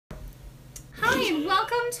Hi,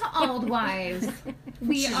 welcome to Old Wives.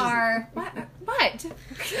 We are... What?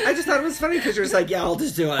 I just thought it was funny because you're just like, yeah, I'll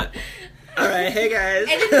just do it. All right, hey guys.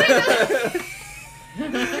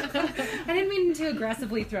 I didn't mean to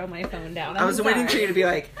aggressively throw my phone down. I was waiting for you to be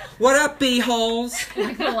like, what up, b-holes?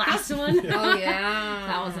 Like the last one. Oh, yeah.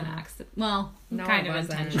 That was an accident. Well, No, kind it of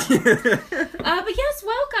wasn't. intentional. But yes,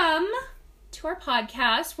 welcome to our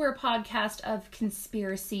podcast. We're a podcast of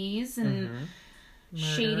conspiracies and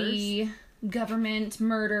shady government,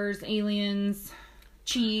 murders, aliens,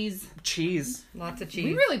 cheese. Cheese. Lots of cheese.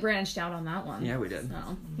 We really branched out on that one. Yeah, we did.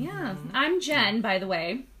 So, yeah. I'm Jen, by the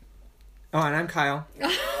way. Oh, and I'm Kyle.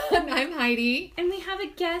 And I'm Heidi. And we have a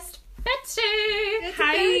guest, Betsy.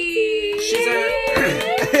 Hi.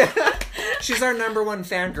 She's our number one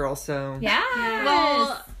fangirl, so. Yeah.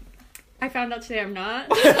 Well, I found out today I'm not.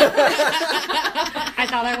 I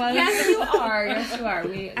thought I was. Yes, you are. Yes, you are.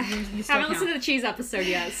 You Haven't listened to the cheese episode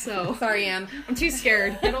yet, so Sorry, Em. I'm too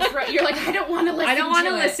scared. You're like, I don't want to listen. I don't want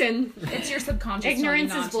to it. listen. It's your subconscious.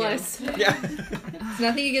 Ignorance telling is you not bliss. Yeah. It's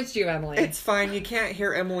nothing against you, Emily. It's fine. You can't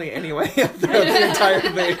hear Emily anyway throughout the entire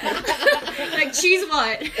thing. Like, cheese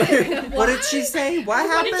what? What did she say? What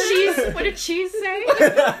happened? What did cheese say? What did she say?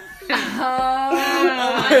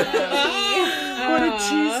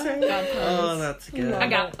 Oh, that's good. I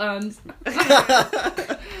got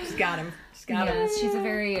She's got him. She's got him. Yes, she's a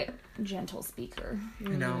very gentle speaker. I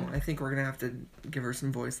know. I think we're going to have to give her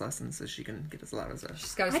some voice lessons so she can get as loud as us.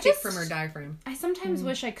 She's got to I speak just- from her diaphragm. I sometimes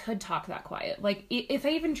wish I could talk that quiet. Like, if I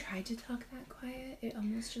even tried to talk that quiet, it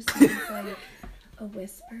almost just sounds like a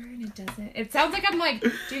whisper, and it doesn't. It sounds like I'm, like,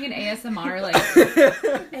 doing an ASMR, like,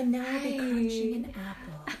 and now I'll be crunching an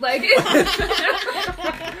apple. Like,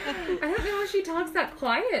 I don't know how she talks that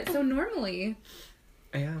quiet so normally.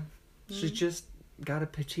 Yeah. She's just got a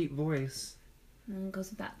petite voice. And it goes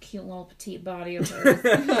with that cute little petite body of hers.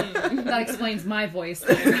 That explains my voice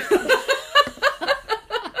then.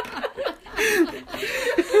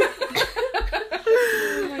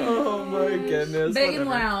 Oh my goodness. Big and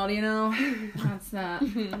whatever. loud, you know? That's that.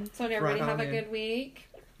 So did everybody Right have on a in. good week?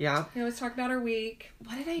 Yeah. We always talk about our week.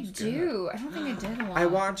 What did I do? I don't think I did a lot. I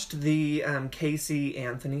watched the Casey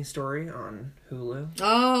Anthony story on Hulu.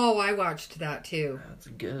 Oh, I watched that too. That's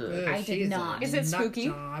good. I did She's not. a Is it nut spooky?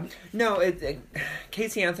 job. No,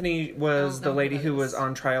 Casey Anthony was Oh, the no, lady that who was is-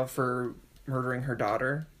 on trial for murdering her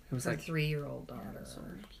daughter. Who was Her like 3-year-old daughter. so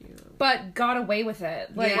cute. But got away with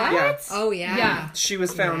it. Like, Yeah. what? Yeah. Oh, yeah. Yeah. She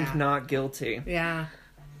was found Yeah. not guilty. Yeah.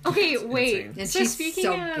 Okay, It's wait. insane. And So she's speaking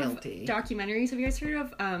so of guilty. documentaries, have you guys heard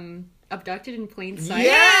of Abducted in Plain Sight?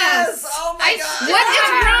 Yes! Oh my god! What is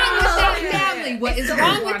wrong with that family? What is still wrong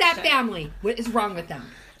haven't with that watched it. family? What is wrong with them?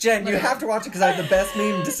 Jen, you have to watch it because I have the best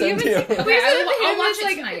meme to send you. Okay, I'll watch it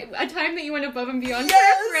like tonight. a time that you went above and beyond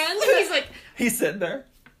Yes! for your friends. And he's like, He's sitting there.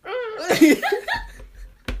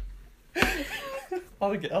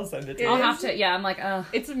 I'll send it to you. I'll have to, yeah, I'm like,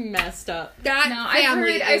 it's messed up. That no, I've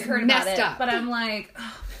family heard about messed it, up. but I'm like,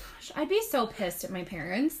 oh gosh, I'd be so pissed at my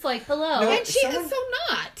parents. Like, hello. No, And she Someone- is so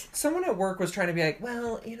not. Someone at work was trying to be like,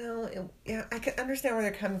 well, yeah, I can understand where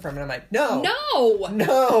they're coming from. And I'm like, no.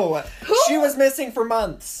 No. Who? She was missing for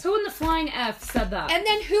months. Who in the flying F said that? And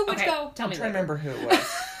then who would okay, go? tell I'm me trying to later. remember who it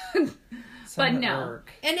was. Someone at no.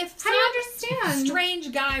 work. And if How do you some understand?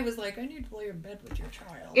 strange guy was like, I need to lay in bed with your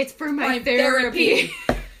child. It's for my My therapy.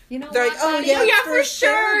 You know They're what, like, oh, buddy? yeah. Oh, yeah, for for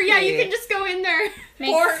sure. Yeah, you therapy. can just go in there.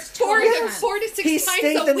 Four Makes total sense. to 6 He times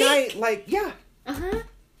stayed a the week. night, like, yeah. Uh-huh.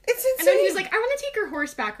 It's insane. And then he was like, I want to take her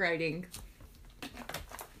horseback riding.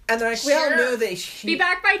 and they're like, we all Sure. knew that Be she...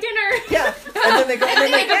 back by dinner. Yeah. And then they go,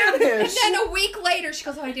 and they And vanish. then a week later, she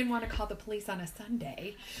goes, oh, I didn't want to call the police on a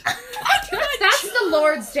Sunday. That's the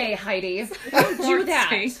Lord's Day, Heidi. Don't do that.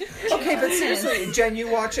 Okay, but seriously, Jen,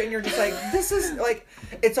 you watch it and you're just like, this is, like,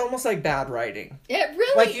 it's almost like bad writing. It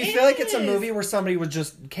really Like, you feel like it's a is. movie where somebody would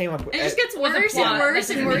just came up with It just gets With a worse plot and that worse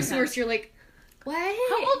doesn't and make worse and worse. sense. You're like, what?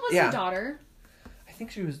 How old was Yeah. the daughter? I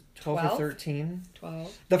think she was 12 12? or 13.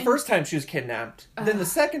 12. The first time she was kidnapped. Then the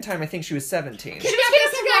second time, I think she was 17. She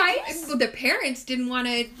was Well, the parents didn't want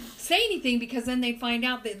to say anything because then they'd find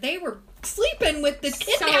out that they were sleeping with the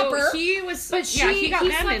kidnapper. So he was, But he got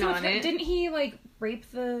slept men in with on her. it. Didn't he, like, rape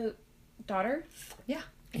the daughter?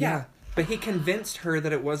 Yeah. But he convinced her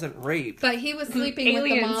that it wasn't rape. But he was sleeping with the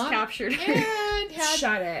Aliens mom captured her. and had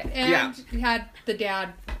Shut it. had the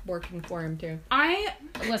dad working for him too.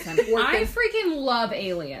 Listen, I freaking love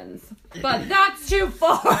aliens, but that's too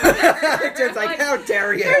far. Jen's like, how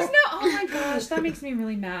dare you? There's no, oh my gosh, that makes me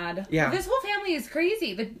really mad. Yeah. This whole family is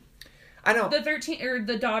crazy. I know. The 13, or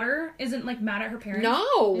the daughter isn't, like, mad at her parents.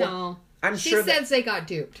 No. No. I'm She sure that... says they got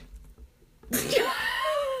duped.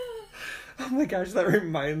 Oh my gosh, that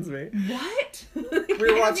reminds me. What? We were I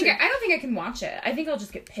don't watching. think I can watch it. I think I'll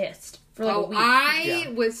just get pissed for like a week. I Yeah.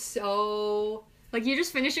 was so... Like, you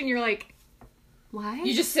just finish it and you're like, why?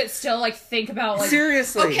 You just sit still, like, think about, like...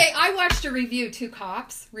 Seriously. Okay, I watched a review. 2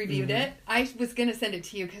 cops reviewed Mm-hmm. it. I was going to send it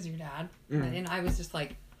to you because your dad. And I was just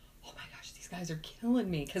like, oh my gosh, these guys are killing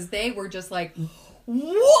me. Because they were just like,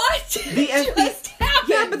 what The just happened?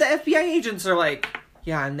 Yeah, but the FBI agents are like,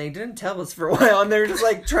 yeah, and they didn't tell us for a while, and they're just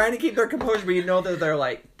like trying to keep their composure, but you know that they're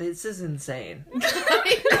like, this is insane. These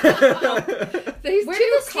Where 2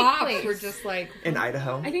 did this take cops place? were just like, In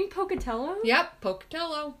Idaho. I think Pocatello? yep,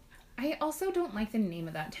 Pocatello. I also don't like the name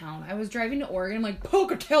of that town. I was driving to Oregon, I'm like,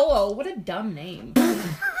 Pocatello, what a dumb name.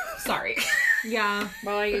 Sorry. Yeah.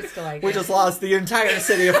 Well, I used to like We it. just lost the entire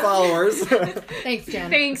city of followers. Thanks,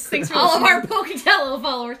 Jen. Thanks for All of listening. our Pocatello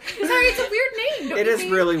followers. Sorry, it's a weird name. Don't It you is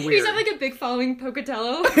think? really You weird. have like a big following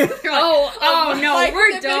Pocatello. Oh, no, Like,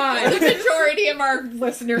 we're the done. The majority of our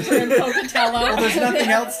listeners are in Pocatello. Well, there's nothing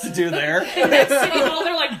else to do there. City Hall,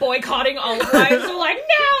 they're like boycotting all of lives. They're like,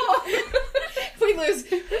 no!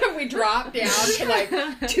 we drop down to like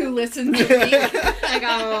 2 listens a week. Like,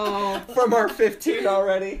 oh. From our 15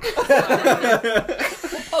 already.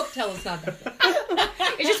 Pocatello's not that bad.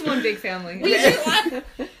 It's just one big family. Oh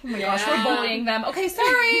my gosh, we're bullying them. Okay,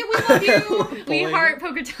 sorry, we love you. We Bullying. heart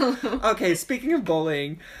Pocatello. Okay, speaking of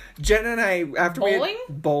bullying, Jen and I, after Bowling?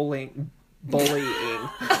 bullying.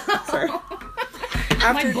 Sorry.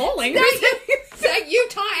 My bowling? It's a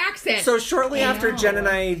Utah accent. So shortly after know. Jen and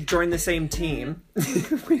I joined the same team,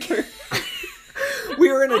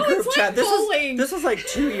 we were in a group it's like chat. bowling. This was like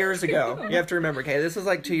 2 years ago. You have to remember, okay? This was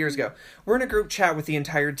like 2 years ago. We're in a group chat with the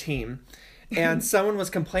entire team, and someone was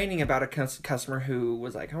complaining about a customer who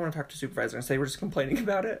was like, "I want to talk to supervisor," and so they were just complaining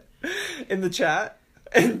about it in the chat.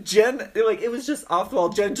 And Jen, like, it was just off the wall.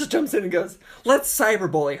 Jen just jumps in and goes, "Let's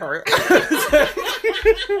cyberbully her."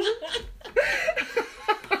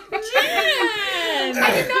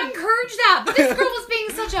 I did not encourage that, but this girl was being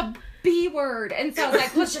such a B word, and so I was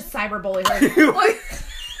like, let's just cyberbully her. Like,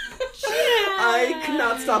 I could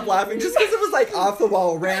not stop laughing just because it was like off the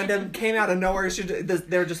wall, random, came out of nowhere.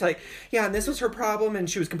 They were just like, yeah, and this was her problem, and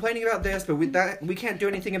she was complaining about this, but we can't do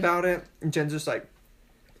anything about it. And Jen's just like,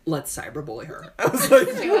 let's cyberbully her. I was like,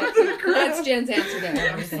 what the crap? That's Jen's answer to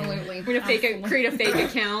everything. absolutely. We're gonna create a fake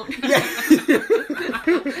account.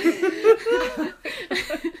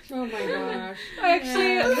 Oh my gosh.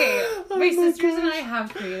 Actually, okay, my sisters and I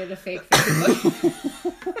have created a fake Facebook.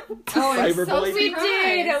 Oh, I'm so Cyberbully. We surprised.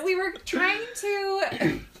 did. We were trying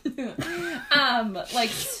to, like,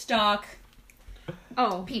 stalk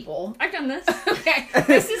Oh, people. I've done this. Okay.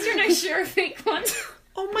 My sister and I share a fake one.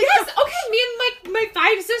 Oh my Yes, god. okay, me and my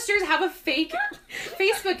 5 sisters have a fake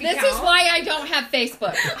Facebook account. This is why I don't have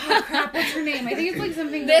Facebook. Oh crap, what's her name? I think it's like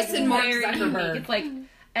something This like and Mark very Zuckerberg. unique. It's like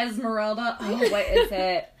Esmeralda. Oh, what is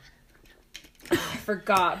it? I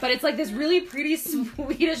forgot. But it's like this really pretty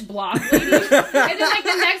Swedish blonde lady. And then like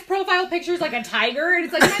the next profile picture is like a tiger, and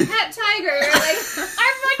it's like my pet tiger. Like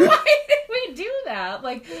I'm like, why did we do that?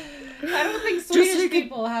 Like I don't think Swedish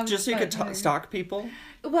people have Just so you could pet tigers. stalk people?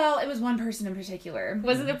 Well, it was one person in particular.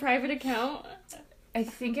 Was it a private account? I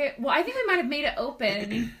think we might have made it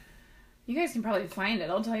open. You guys can probably find it.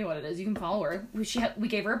 I'll tell you what it is. You can follow her. We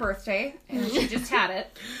gave her a birthday, and she just had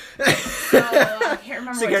it. So I can't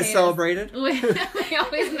remember. So you what guys day celebrated? it is. We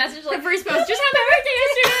always message The like first post, just had my birthday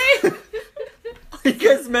yesterday.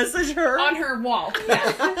 You guys message her? on her wall.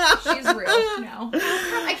 Yeah, she's real now.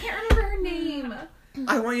 I can't remember her name.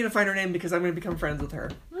 I want you to find her name because I'm going to become friends with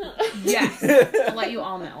her. Yes, I'll let you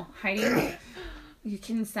all know. Heidi, you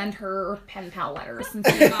can send her pen pal letters since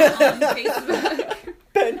she's not on Facebook.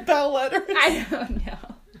 Pen pal letter. I don't know.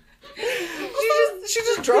 She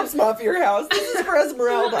just drops them off at your house. This is for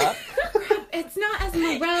Esmeralda. It's not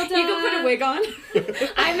Esmeralda. You can put a wig on.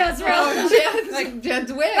 I'm Esmeralda.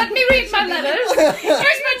 Jen's wig. Let me read my letters. Here's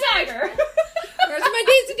my tiger. Where's my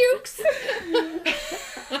Daisy Dukes?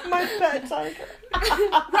 My pet tiger.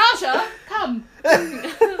 Raja, come.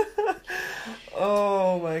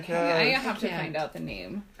 Oh my god. I have to can't. find out the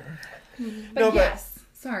name. But No, but- yes,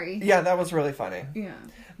 sorry. Yeah, that was really funny. Yeah.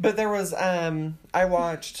 But there was, I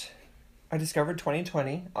discovered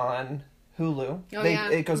 2020 on Hulu. Oh, yeah.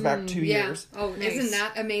 It goes back 2 Yeah. years. Oh, Nice. isn't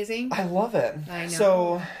that amazing? I love it. I know.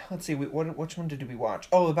 So, let's see, which one did we watch?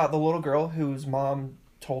 Oh, about the little girl whose mom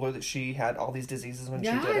told her that she had all these diseases when she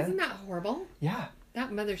Yeah, didn't. isn't that horrible? Yeah.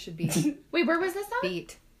 That mother should be Wait, where was this on?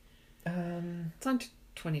 beat. It's on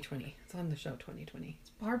 2020. It's on the show 2020.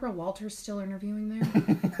 Barbara Walters still interviewing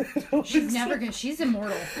there? She's never gonna. She's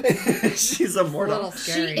immortal. She's A immortal. little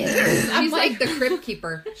scary. She is. I'm She's like the crypt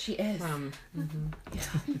keeper She is. from.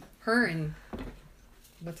 Her and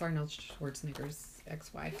what's Arnold Schwarzenegger's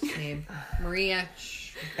ex-wife's name? Maria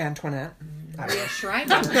Antoinette.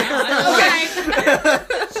 Schreiber. Okay.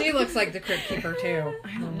 She looks like the Crypt Keeper too.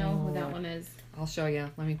 I don't know who that one is. I'll show you.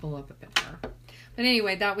 Let me pull up a picture. But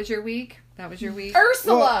anyway, that was your week.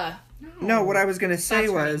 Ursula. No, what I was gonna say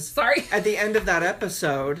That's right. was Sorry. at the end of that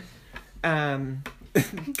episode,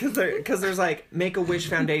 because there's like Make-A-Wish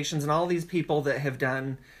foundations and all these people that have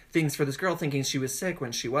done things for this girl thinking she was sick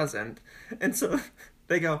when she wasn't, and so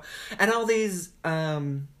they go, and all these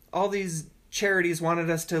charities wanted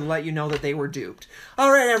us to let you know that they were duped.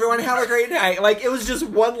 All right, everyone, have a great night. Like, it was just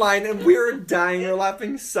one line, and we were dying. We were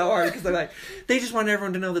laughing so hard because they're like, they just wanted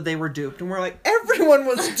everyone to know that they were duped, and we're like, everyone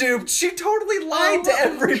was duped. She totally lied to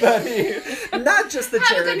everybody, not just the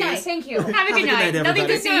Have a charities. good night. Thank you. Have a good night. Nothing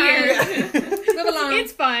to everybody. see here. Move along.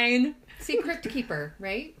 It's fine. See, Crypt Keeper,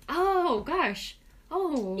 right? Oh, gosh.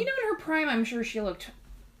 Oh. You know, in her prime, I'm sure she looked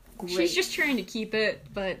great. She's just trying to keep it,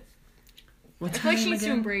 but What's I her feel like she name needs to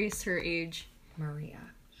again? embrace her age. Maria.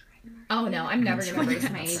 Oh no, I'm never gonna embrace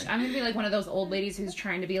my age. I'm gonna be like one of those old ladies who's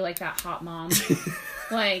trying to be like that hot mom.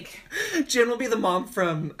 Like, Jen will be the mom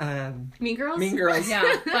from Mean Girls? Mean Girls.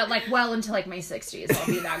 yeah, but like well into like my 60s, I'll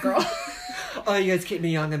be that girl. Oh, you guys keep me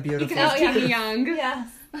young and beautiful. Because yeah. keep me young. Yes.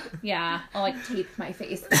 Yeah, I'll like tape my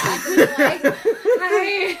face back and be like,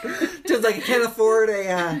 hi. Just like I can't afford a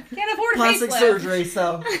Can't afford a plastic facelift. surgery,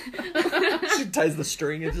 so she ties the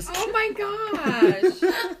string and just. Oh my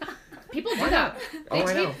gosh. People do that. Oh,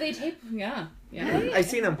 I know. They tape. Yeah. I've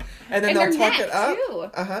seen them, and then And they'll their tuck neck, it up. too.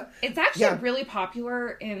 Uh-huh. It's actually Yeah. really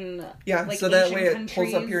popular in Yeah, like so that Asian way it countries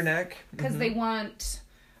pulls up your neck. because they want.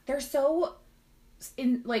 They're so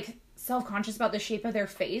self-conscious about the shape of their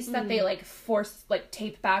face that they like force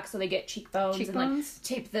tape back so they get cheekbones and like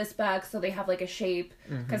tape this back so they have like a shape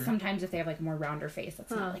because sometimes if they have like a more rounder face that's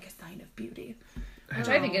not like a sign of beauty, which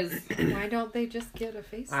I think is. Why don't they just get a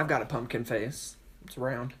face? I've got a pumpkin face. It's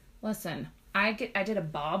round. Listen, I did a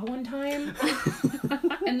bob one time,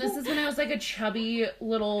 and this is when I was like a chubby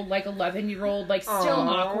little like 11-year-old, like still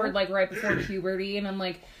awkward, like right before puberty, and I'm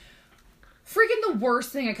like, freaking the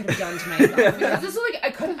worst thing I could have done to myself because this is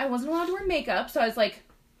like I wasn't allowed to wear makeup, so I was like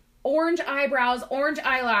orange eyebrows, orange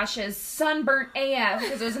eyelashes, sunburnt AF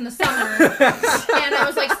because it was in the summer, and I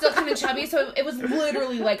was like still kind of chubby, so it was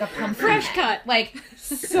literally like a pumpkin Fresh head. cut. Like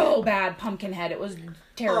so bad pumpkin head. It was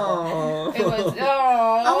terrible. Oh. It was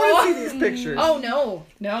I want to see these pictures. Oh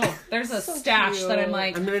no. There's a stash that I'm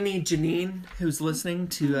like, I'm gonna need Janine, who's listening,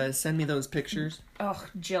 to send me those pictures. oh,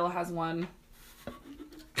 Jill has one.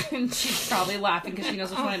 And she's probably laughing because she knows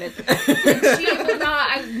which one it is. And she will not,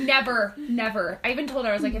 I never. I even told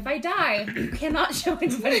her, I was like, if I die, you cannot show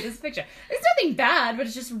anybody this picture. It's nothing bad, but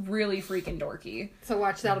it's just really freaking dorky. So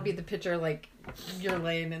watch, that'll be the picture like you're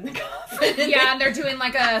laying in the coffin. Yeah, and they're doing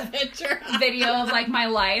like a Picture. video of like my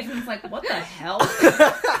life, and it's like, what the hell?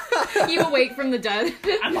 You awake from the dead.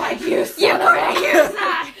 I'm like, you son of a use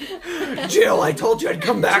that! Jill, I told you I'd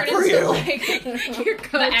come back Turn for into, you. like, Your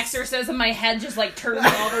the exorcism, my head just like turns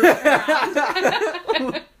all the way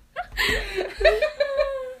around.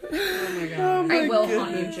 Oh my god. I will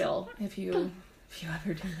haunt you, Jill, if you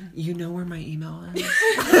ever do that. You know where my email is?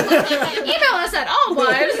 Email us at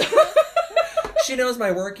allwives. She knows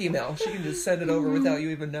my work email. She can just send it over without you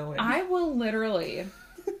even knowing. I will literally.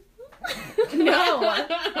 No,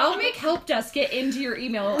 I'll make help desk get into your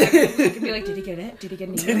email every week and be like, "Did he get it? Did he get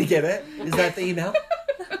an email? Did he get it? Is that the email?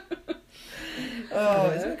 Oh,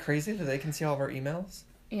 isn't it crazy that they can see all of our emails?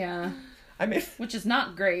 Yeah, I made which is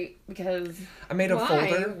not great because a Why?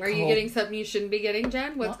 folder. Are you called- getting something you shouldn't be getting,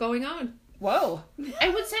 Jen? What's going on? whoa, I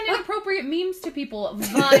would send inappropriate memes to people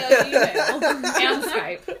via email and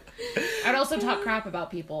Skype. I'd also talk crap about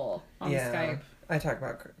people on Skype. I talk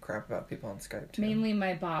about crap about people on Skype too. Mainly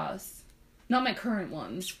my boss, not my current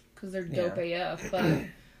ones because they're dope AF, but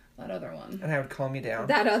that other one. And I would calm you down.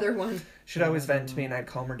 That other one. She'd always vent to me and I'd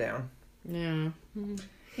calm her down. Yeah.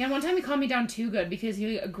 Yeah, one time he calmed me down too good because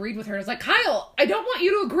he agreed with her. I was like, Kyle, I don't want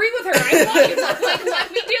you to agree with her. I want you to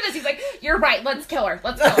let me do this. He's like, you're right. Let's kill her.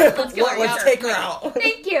 Let's kill her. Let's kill her. Let's take her out.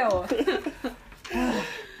 Thank you.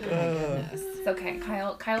 Goodness. It's okay.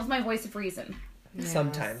 Kyle's my voice of reason.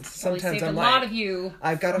 Sometimes. Probably Sometimes saved I'm a lot like, of you.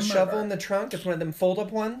 I've got a from shovel murder. in the trunk. It's one of them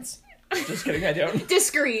fold-up ones. Just kidding, I don't.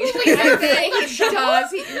 Discreet. I bet he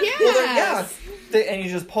does. Yes. Well, and you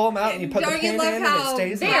just pull them out and you put the Don't you pin love in how and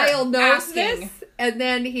it stays They there. are Kyle knows asking. this? And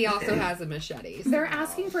then he also has a machete. They're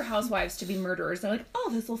asking for housewives to be murderers. They're like, oh,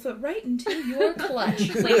 this will fit right into your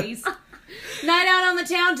clutch, ladies. Night out on the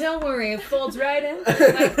town, don't worry, it folds right in.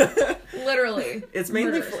 Like, literally. It's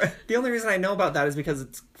mainly Murderous. the only reason I know about that is because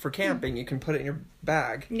it's for camping. You can put it in your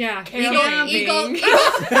bag. Yeah. Eagle. We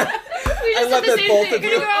I just love did the that same both thing. of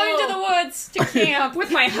Gonna you- go out into the woods to camp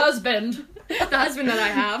With my husband. the husband that I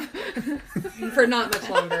have. For not much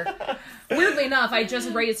longer. Weirdly enough, I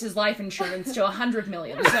just raised his life insurance to $100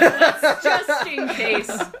 million. So that's Just in case.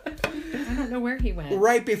 I don't know where he went.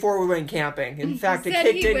 Right before we went camping. In fact, it said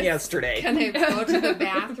kicked he in was yesterday. Gonna go to the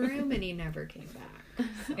bathroom and he never came back.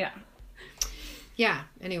 yeah. Yeah.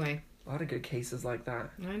 Anyway, A lot of good cases like that.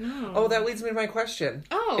 I know. Oh, that leads me to my question.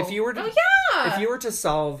 Oh. If you were to, yeah. if you were to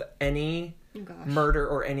solve any Oh gosh. murder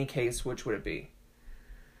or any case, which would it be?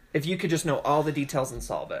 If you could just know all the details and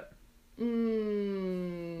solve it.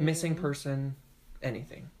 Missing person,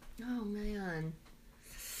 anything. Oh man.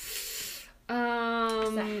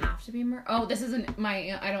 Does that have to be murder? Oh, this isn't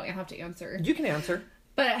my. I don't have to answer. You can answer.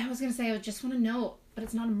 But I was gonna say I just want to know. But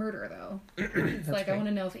it's not a murder though. It's like I okay. want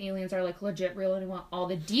to know if aliens are like legit real, and I want all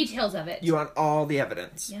the details of it. You want all the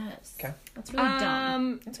evidence. Yes. Okay. That's really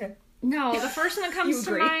dumb. That's okay. No, the first one that comes You to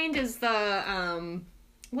agree? mind is the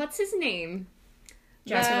what's his name?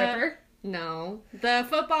 Jack the the- Ripper. No, the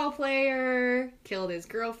football player killed his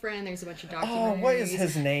girlfriend. There's a bunch of documentaries. Oh, what is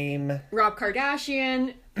his name? Rob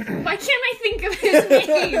Kardashian. Why can't I think of his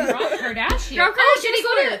name? Rob Kardashian. Rob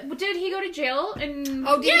Oh, did he go to jail? And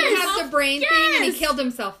Oh, did he Yes. have the brain thing and he Yes. killed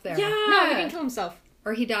himself there? Yeah. No, he didn't kill himself.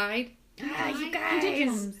 Or he died? You he did kill guys.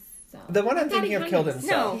 himself. The one I'm thought he thinking of hung killed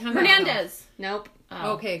himself. himself. No. Hernandez. Nope.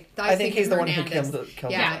 Oh. Okay. I think he's the one who Hernandez.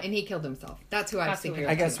 killed Yeah, him. and he killed himself. That's who I was That's who thinking. we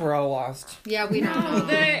of. I guess we're all lost. Yeah, we don't know.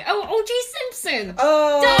 O.J. Simpson.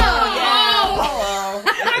 Oh! Duh. Hello.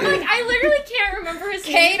 I'm like, I literally can't remember his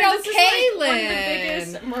name. Kato This is like one of the Kaelin.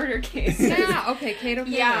 biggest murder cases. Yeah, okay, Kato.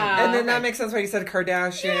 Yeah. And then that makes sense why you said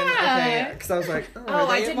Kardashian. Yeah. Okay, because I was like, oh, Oh, are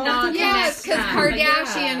I they did involved not in Yes, this? because Yeah, but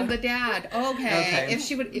Kardashian, yeah. the dad. Okay. Okay. If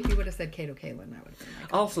you would have said Kato Kaelin, that would have been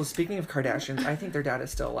like. Also, speaking of Kardashians, I think their dad is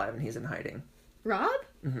still alive and he's in hiding. Rob?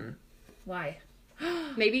 Why?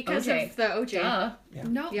 Maybe because OJ. of the OJ. Duh.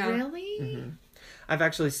 No, Yeah. really? I've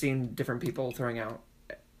actually seen different people throwing out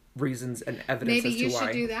reasons and evidence Maybe as to you why.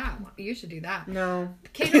 should do that. You should do that. No.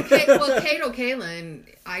 Kato Kaelin,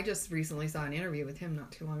 I just recently saw an interview with him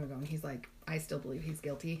not too long ago, and he's like, I still believe he's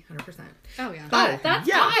guilty, 100%. Oh, yeah. But That's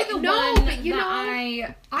Yeah. probably the No, one but you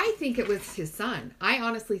that I think it was his son. I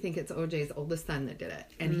honestly think it's OJ's oldest son that did it,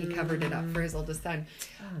 and he covered it up for his oldest son.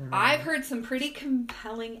 I've heard some pretty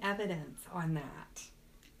compelling evidence on that.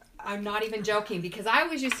 I'm not even joking because I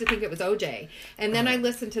always used to think it was OJ, and then I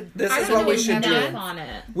listened to. This I is don't what we know should do. enough on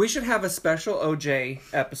it. We should have a special OJ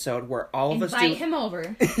episode where all of us Invite do him over.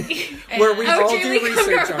 where we all OJ, do we come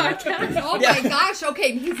to research our on it. podcast. Oh my gosh!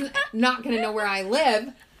 Okay, he's not going to know where I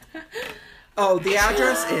live. Oh, the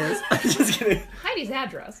address is. I'm just kidding. Heidi's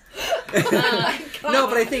address. No,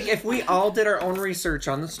 but I think if we all did our own research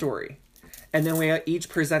on the story, and then we each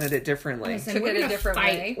presented it differently. Listen, Took we're it a gonna different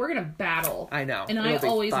fight. way. We're gonna battle. I know. And It'll I be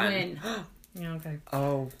always fun. win. Yeah, okay.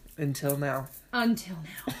 Oh, until now. Until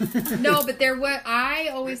now. No, but there was. I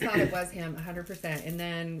always thought it was him, 100%. And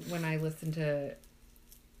then when I listened to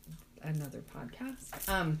another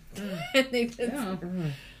podcast, they did. Yeah.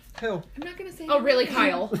 Who? I'm not going to say. Oh, his really, name.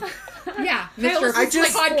 Kyle? Yeah, Kyle Mr. I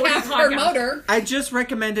just- podcast podcast. promoter. I just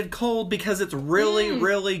recommended Cold because it's really,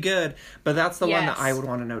 really good. But that's the one that Yes. I would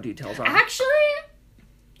want to know details on. Actually,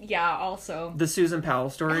 yeah, also. The Susan Powell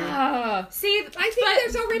story. See, I think but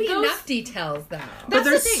there's already those- enough details, though. but that's the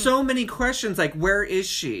there's thing. so many questions like, where is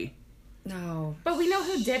she? No, But we know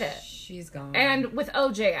who did it. she's gone. And with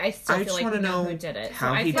OJ, I still I feel just like wanna we know know who did it. how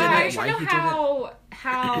so I he feel did Yeah, it, I like should why know he did it.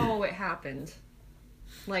 how it happened.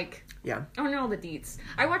 Like, Yeah. I don't know all the deets.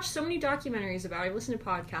 I watch so many documentaries about it. I listen to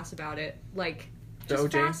podcasts about it. Like, The just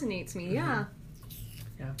OJ? fascinates me. Yeah.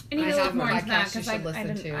 I need I to look have a more into that podcast you because should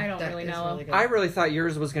listen to. I don't that really is know. really good. I really thought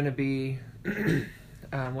yours was going to be,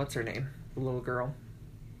 what's her name? The little girl.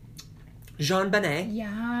 Jean Benet.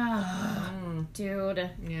 Yeah, dude.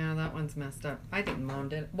 Yeah, that one's messed up. I think mom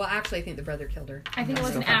did. Well, actually, I think the brother killed her. I think it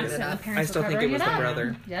was still an think it accident. up. The parents I still were think it covering was the up.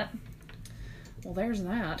 brother. Yep. Well, there's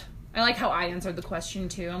that. I like how I answered the question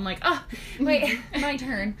too. I'm like, oh, wait, my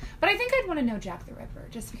turn. But I think I'd want to know Jack the Ripper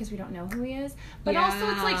just because we don't know who he is. But also,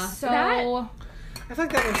 it's like Yeah. so. That- I feel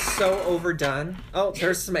like that was so overdone. Oh,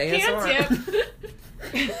 there's some ASMR.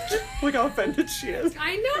 Look how offended she is.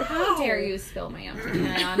 I know. How dare you spill my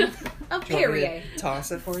Amphion of Do you want me to Perrier?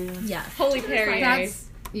 toss it for you? Yes. Holy Perrier. That's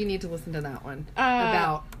you need to listen to that one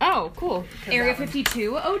Oh, cool. Area that one-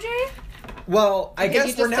 52, OJ? Well, I Because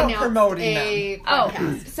guess you we're just now announced promoting them. a Oh,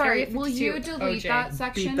 podcast. sorry. Area Will you 52, delete OJ. that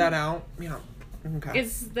section? Beat that out. Yeah. Okay.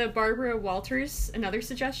 Is the Barbara Walters another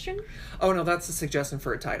suggestion? Oh no, that's a suggestion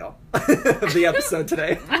for a title of the episode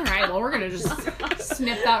today. All right, well, we're going to just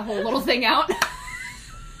snip that whole little thing out.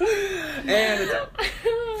 And it's out.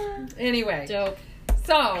 Anyway, Dope.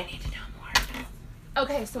 so I need to know more.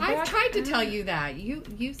 Okay, so I've back- tried to tell you that.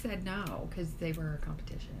 You said no because they were a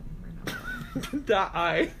competition. Remember?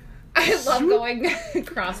 Die. I love going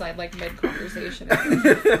cross-eyed like mid-conversation.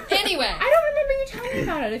 Anyway. I don't remember you telling me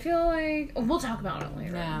about it. I feel like we'll talk about it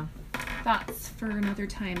later. Yeah. That's for another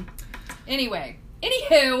time. Anyway.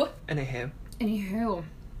 Anywho. Anywho.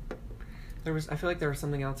 I feel like there was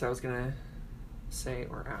something else I was gonna say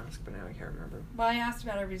or ask, but now I can't remember. Well, I asked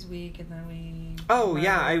about every week, and then we. Oh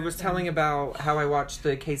yeah, I was telling about how I watched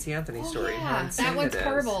the Casey Anthony story. how Yeah, insane that one's it is.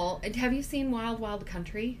 horrible. Have you seen Wild Wild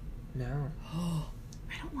Country? No,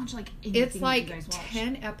 I don't watch like anything It's like you guys watch.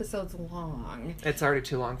 10 episodes long. it's already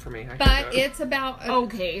too long for me. I But can't do it. it's about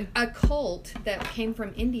Okay. a cult that came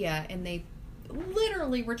from India, and they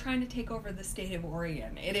literally were trying to take over the state of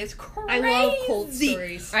Oregon. It is crazy. I love cult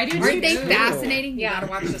stories. I do Aren't too. they fascinating? Yeah. You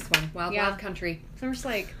gotta watch this one. Wild Yeah. Wild Country. So I'm just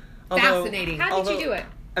like, Although- Fascinating. how did you do it?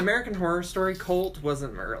 American Horror Story Cult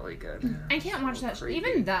wasn't really good. I can't watch that. Creepy.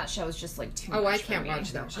 Even that show is just like too much. Oh, I for can't me.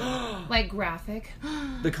 watch that show. Like graphic.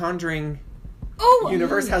 The Conjuring Oh,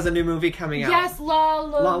 universe has a new movie coming out. Yes, La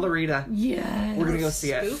Larita. Yes. We're gonna go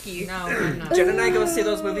see it. Spooky. No, I'm not. Jen and I go see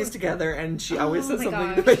those movies together, and she always says my something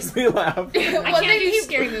gosh. that makes me laugh. Well, can't then do he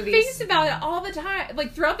scary movies. thinks about it all the time,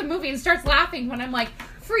 like throughout the movie, and starts laughing when I'm like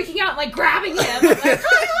freaking out, like grabbing him. I'm like,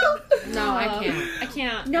 No, I can't. I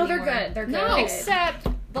can't. No, they're anymore. good. They're good. No. Except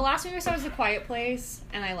the last movie I saw was A Quiet Place,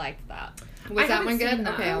 and I liked that Was I that haven't one good? seen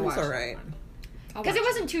that. Okay, I'll It was watch alright. that one. I'll because it watch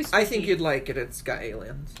wasn't too spooky. I think you'd like it. It's got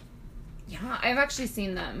aliens. Yeah, I've actually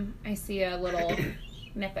seen them. I see a little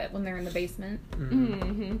snippet when they're in the basement, Mm-hmm.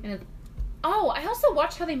 and it's. Oh, I also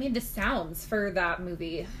watched how they made the sounds for that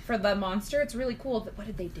movie for the monster. It's really cool. What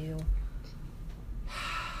did they do?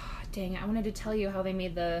 Dang it! I wanted to tell you how they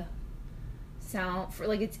made the sound for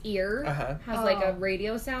like its ear Uh-huh. has like a Oh.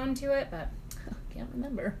 radio sound to it, but can't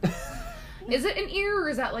remember. Is it an ear or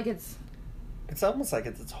is that like it's? It's almost like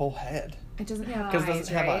it's its whole head. It doesn't have Because it eyes,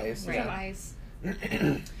 doesn't have right? eyes. Right. Yeah. Eyes.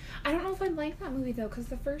 I don't know if I like that movie though, because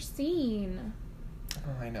the first scene.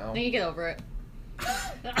 Oh, I know. No, you get over it.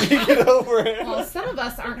 Get over it. Well, some of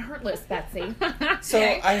us aren't heartless, Betsy. So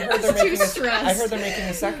Okay. I heard That's they're too making. stressed. I heard they're making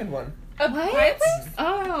a second one. A Quiet Place?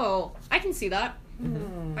 Oh, I can see that. By the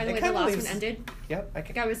It way, the kinda last leaves- one ended. Yep. I Like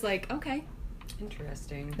can. I was like, okay.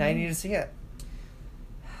 Interesting. Now you need to see it.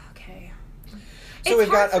 Okay. So It's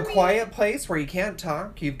we've got hard A for me- Quiet Place where you can't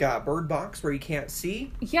talk. You've got Bird Box where you can't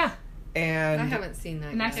see, Yeah. and I haven't seen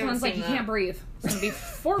that The next yet. one's like seen you that. can't breathe. It's gonna be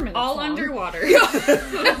 4 minutes. All long. underwater.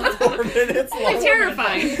 4 minutes long. Like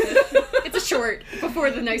terrifying. It's a short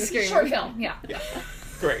before the next scary Short movie. film. Yeah. Yeah.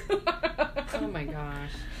 Great. Oh my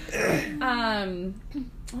gosh.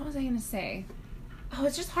 What was I gonna say? Oh,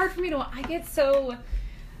 it's just hard for me to. I get so.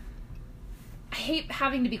 I hate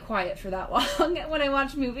having to be quiet for that long when I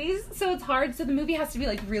watch movies, so it's hard. So the movie has to be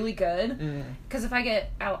like really good, Mm. because if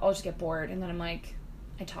I'll just get bored, and then I'm like,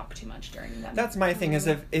 I talk too much during that. That's my thing. Is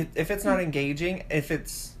if it's not engaging, if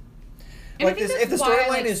it's And I like think this, if the that's why I storyline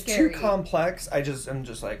like is scary. too complex, I'm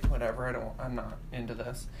just like whatever. I'm not into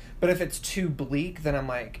this. But if it's too bleak, then I'm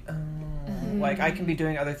like, oh, like I can be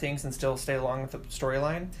doing other things and still stay along with the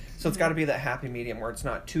storyline. So it's got to be that happy medium where it's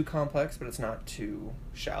not too complex, but it's not too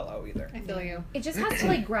shallow either. I feel you. It just has to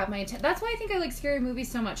like grab my attention. That's why I think I like scary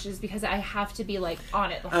movies so much, is because I have to be like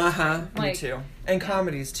on it the whole time. Me Like, too. And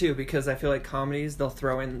comedies too, because I feel like comedies they'll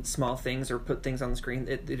throw in small things or put things on the screen.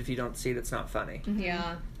 If you don't see it, it's not funny.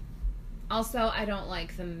 Yeah. Also, I don't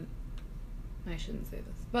like them. I shouldn't say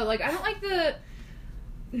this, but like I don't like the.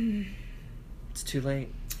 It's too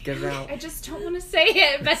late. Get it out. I just don't want to say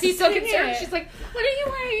it. Betsy's so Say concerned. it. She's like, "What are you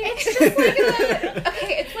wearing?" It's just like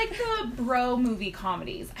it's like the bro movie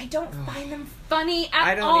comedies. I don't find them funny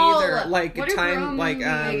at all. I don't either. Like What are time, bro like movies?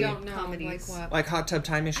 I don't know. Comedies. Like what? like Hot Tub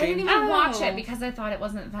Time I Machine didn't even watch Oh. it because I thought it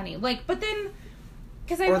wasn't funny. Like, but then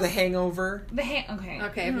because I or was, The Hangover. okay.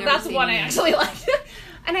 Okay, I've never That's seen one I it. actually liked.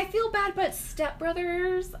 And I feel bad, but Step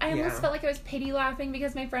Brothers, I almost Yeah. felt like I was pity laughing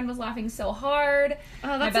because my friend was laughing so hard. Oh,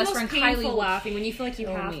 My that's best the most friend Kylie painful will laughing when you feel like you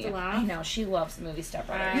kill have me. to laugh. I know, she loves the movie Step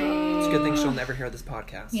Brothers. It's a good thing she'll never hear this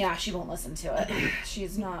podcast. Yeah, she won't listen to it.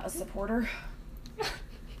 She's not a supporter.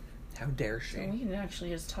 How dare So she? we can actually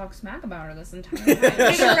just talk smack about her this entire time. The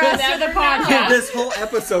rest of the podcast. This whole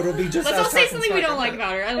episode will be just Let's us all say talking something we smack don't like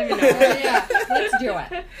about about her. I don't even know. Yeah, let's do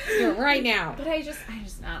it. Let's do it right now. But I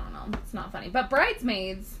don't know. It's not funny. But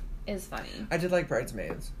Bridesmaids is funny. I did like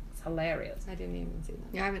Bridesmaids. It's hilarious. I didn't even see that.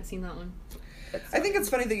 Yeah, I haven't seen that one. I think it's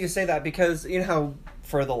funny that you say that because you know how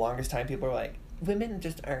for the longest time people are like, women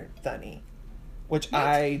just aren't funny. Which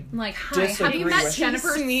I I'm like, hi, have disagree you met with.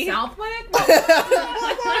 Jennifer Me. Southwick?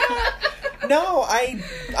 No,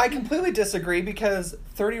 I completely disagree because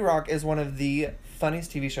 30 Rock is one of the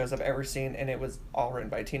funniest TV shows I've ever seen, and it was all written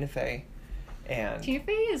by Tina Fey. And Tina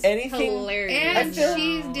Fey is Anything- hilarious. And feel-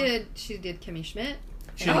 she did Kimmy Schmidt.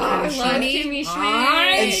 she did I Kimmy love Schmidt. Kimmy Schmidt.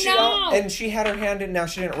 I And she had her hand in. Now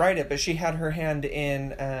she didn't write it, but she had her hand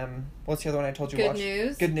in. What's the other one I told you? Good watch?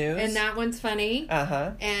 News. Good News. And that one's funny.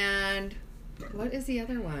 Uh-huh. And what is the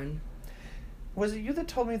other one? Was it you that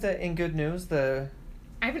told me that in Good News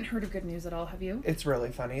I haven't heard of Good News at all. Have you? it's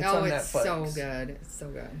really funny. It's oh, on it's Netflix. so good. It's so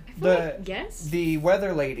good. I feel The like, yes. the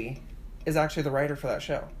weather lady is actually the writer for that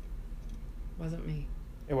show. Wasn't me.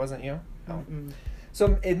 It wasn't you. Oh. Mm-mm.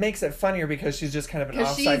 So it makes it funnier because she's just kind of an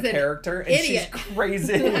 'Cause she's offside an character and idiot. she's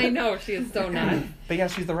crazy. I know, she is so nuts. But yeah,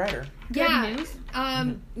 she's the writer. Yeah. News?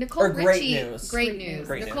 Nicole Or Great Richie. News. Great News.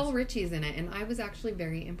 Great Nicole News. Richie's in it, and I was actually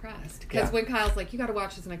very impressed. Because Yeah. when Kyle's like, you got to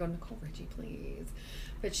watch this, and I go, Nicole Richie, please.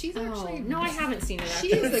 But she's Oh, actually... no, I haven't seen it.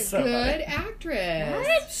 She's Actually. a So good funny. actress.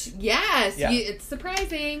 What? Yes. Yeah. It's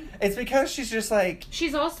surprising. It's because she's just like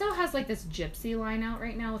She's also has like this gypsy line out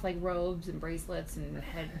right now with like robes and bracelets and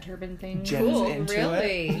head turban things. Jen's Cool. into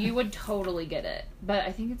Really? You would totally get it, but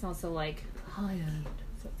I think it's also like high end,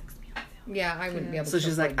 so it freaks me out. Yeah, I wouldn't be able So to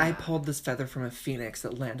she's like, afford I that. pulled this feather from a phoenix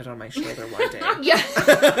that landed on my shoulder one day. Yeah.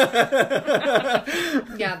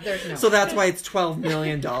 Yeah, there's no... So that's why it's $12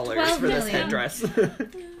 million for this million. headdress.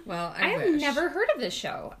 Well, I I have wish. never heard of this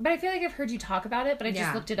show, but I feel like I've heard you talk about it. But I just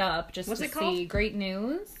Yeah. looked it up just What's to it called? see. Great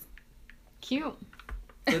News. Cute.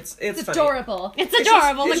 It's It's funny. adorable. It's It's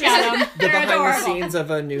adorable. just- Look it's at them. The They're behind adorable. the scenes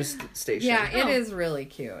of a news station. Yeah, it Oh. is really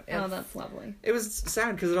cute. Oh, It's- that's lovely. It was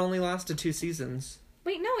sad because it only lasted 2 seasons.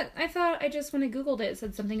 Wait, no, I thought I just when I googled it, it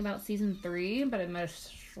said something about season 3, but I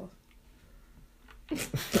must. Did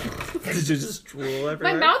you just drool My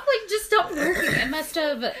everywhere? mouth like just stopped working. It must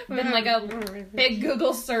have been like a big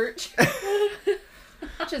Google search.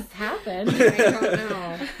 What just happened? I don't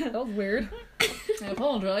know. That was weird. I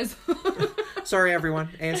apologize. Sorry, everyone.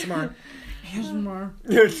 ASMR. ASMR.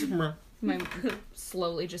 ASMR. My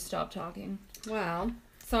slowly just stopped talking. Well,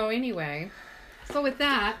 so anyway. So with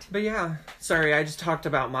that... But yeah, sorry, I just talked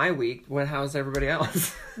about my week. How's everybody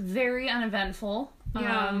else? Very uneventful.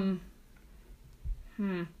 Yeah.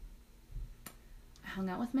 I hung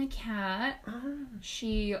out with my cat.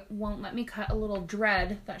 She won't let me cut a little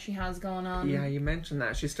dread that she has going on. Yeah, you mentioned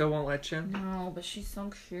that. She still won't let you. No, but she's so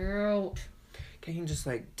cute. Can't you just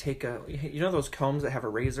like take those combs that have a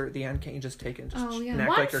razor at the end? Can't you just take it and just Oh, yeah. and act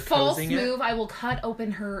One like you're false cozying move, it? I will cut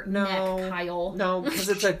open her No. neck, Kyle. No, because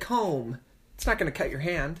it's a comb. It's not going to cut your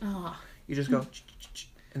hand. Oh. You just go,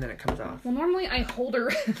 and then it comes off. Well, normally I hold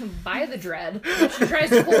her by the dread. If she tries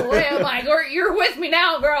to pull away, I'm like, you're with me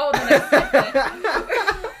now, girl. And then I flip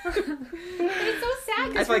it. It's so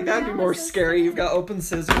sad. I feel like that'd be more scary. You've got open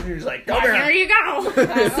scissors, and you're just like, go Here there. you go.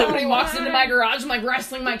 Somebody walks into my garage, I'm like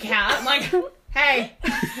wrestling my cat. I'm like, hey.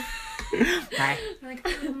 Hi. Like,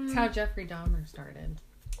 That's how Jeffrey Dahmer started.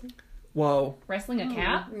 Whoa. wrestling a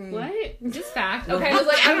cat? What? Just fact. Okay, I was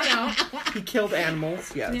like, I don't know. He killed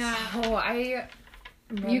animals, yes. Yeah. Oh, I.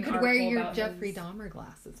 read You an could wear article your about Jeffrey his- Dahmer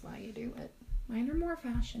glasses while you do it. Mine are more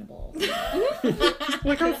fashionable.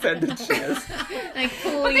 Look how offended she is. Like, please.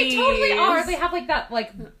 But they totally are. They have like that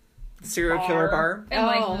like Serial killer bar. and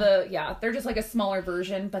Oh. like they're just like a smaller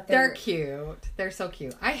version, but They're they're cute. They're so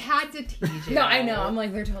cute. I had to tease you. no, I know. I'm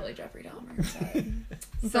like they're totally Jeffrey Dahmer.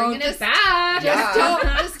 So So bringing just, it back.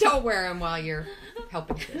 just don't wear them while you're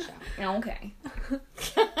helping fish out. Okay.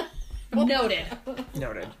 Noted.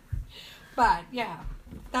 Noted. But yeah,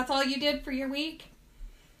 that's all you did for your week.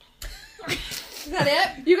 Is that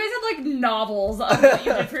it? You guys had like novels of what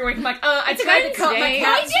you did for your week. I'm like, I tried to cut my Wednesday.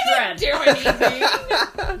 cat's I dread. didn't do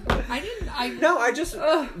anything. I didn't. No, I just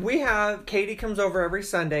we have Katie comes over every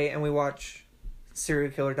Sunday and we watch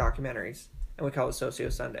serial killer documentaries and we call it Socio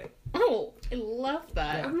Sunday. Oh, I love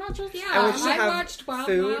that. I'm not just Yeah, And we just I have watched Wild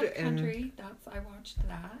food Wild and- Country. I watched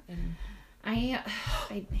that, and I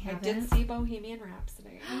I haven't. did see Bohemian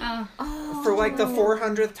Rhapsody. For like the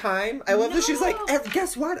 400th time. I love that she's like,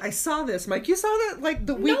 guess what? I saw this. Mike, you saw that like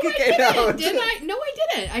the week it came out. Did I? No, I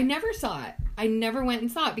didn't. I never saw it. I never went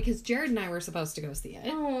and saw it because Jared and I were supposed to go see it.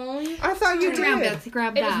 Oh, I thought you Grab did. that.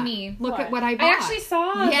 Grab it that. was me. Look at what I bought. I actually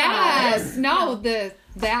saw that. Yes. No, that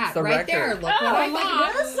the right there. record. Look what I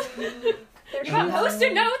bought. You got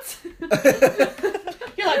post-it notes.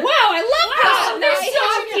 You're like, wow, I love post-it notes. I So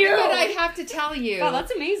have, cute. but I have to tell you. Wow,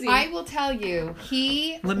 that's amazing. I will tell you.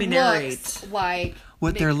 He Let me looks narrate. like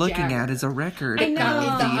What Mick they're looking Jagger. at is a record I of know.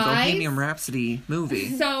 the The eyes. Bohemian Rhapsody movie.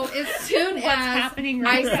 So as soon as happening I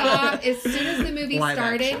right now? saw, as soon as the movie Live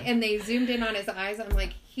started action. and they zoomed in on his eyes, I'm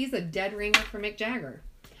like, he's a dead ringer for Mick Jagger.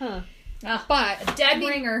 Huh. But Dead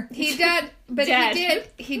ringer. he did, but Dead.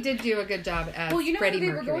 he did do a good job as Well, you know Freddie they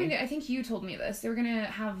Mercury. were going to. I think you told me this. They were gonna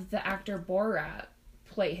have the actor Borat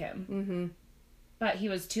play him, Mm-hmm. but he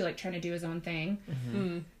was too trying to do his own thing.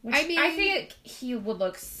 Which I mean- I think he would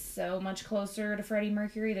look so much closer to Freddie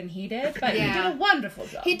Mercury than he did, but he Yeah. did a wonderful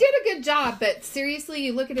job. He did a good job, but seriously,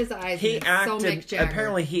 you look at his eyes. He and it's so Mick acted. Jagger.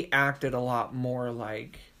 Apparently, he acted a lot more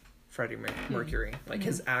like Freddie Mercury. Like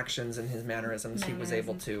his actions and his mannerisms, he was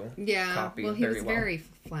able to copy well, he very was well. very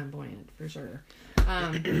flamboyant for sure.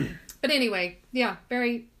 But anyway, yeah,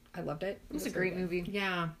 I loved it. It was a great movie.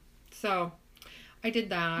 Yeah, so I did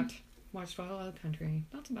that. Watched Wild Wild Country.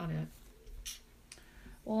 That's about it.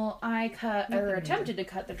 Well, I cut or attempted to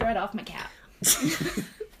cut the dread off my cat That's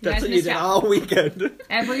guys what you missed did out. all weekend.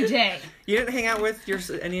 every day. You didn't hang out with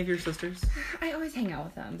any of your sisters? I always hang out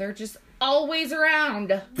with them. They're just always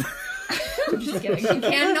around. I'm just kidding.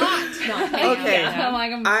 Cannot not hang out Okay. with them.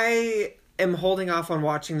 I'm like, I am holding off on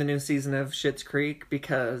watching the new season of Schitt's Creek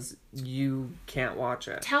because you can't watch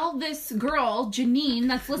it. tell this girl, Janine,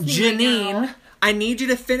 that's listening right now. Janine, I need you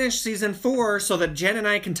to finish season 4 so that Jen and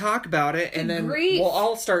I can talk about it, and then grief. we'll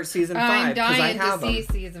all start season 5 I'm because I dying to have see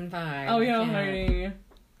them. season 5. Oh, yeah, I honey.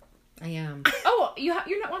 am. Oh, you're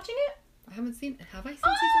not watching it? I haven't seen. Have I seen season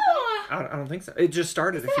 5? Oh, I don't think so. It just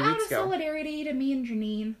started a few out weeks of ago. solidarity to me and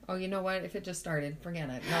Janine. Oh, you know what? If it just started, forget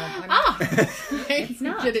it. No, I'm Ah, it's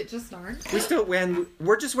not. Did it just start?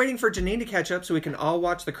 We're just waiting for Janine to catch up so we can all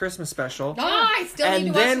watch the Christmas special. Oh, I still And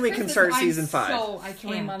need to watch then the we can Christmas- start I'm season 5. So I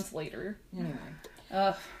 3 can't. months later. Anyway.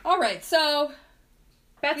 Ugh. All right, so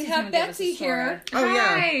Betsy's we have gonna give us a Betsy story. here. Oh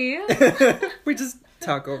yeah. Hi. We just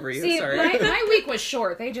talk over you. See, Sorry. my week was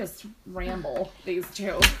short. They just ramble, these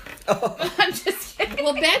two. I'm just kidding.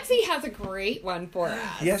 Well, Betsy has a great one for us.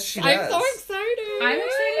 Yes, she I'm does. so excited. I'm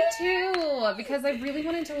excited too because I really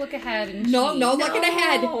wanted to look ahead and No, cheat. no looking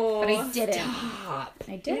ahead. but I didn't. Stop.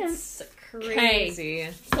 I didn't. It's crazy.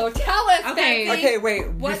 So tell us, Okay. Betsy. Okay, wait.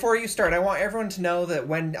 What- Before you start, I want everyone to know that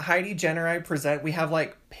when Heidi, Jen, and I present, we have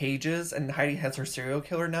like pages, and Heidi has her serial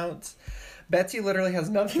killer notes. Betsy literally has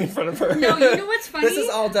nothing in front of her. No, you know what's funny? This is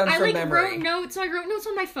all done I from like memory. wrote notes. So I wrote notes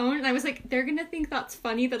on my phone, and I was like, they're gonna think that's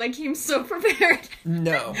funny that I came so prepared.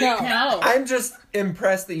 No. No. I'm just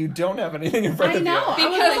impressed that you don't have anything in front I of know. you.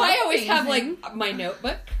 Because was like, I always have amazing. like my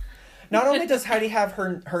notebook. Not only does Heidi have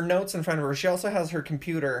her notes in front of her, she also has her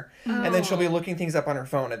computer, and then she'll be looking things up on her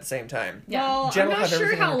phone at the same time. Yeah. Well, Jen I'm will not have sure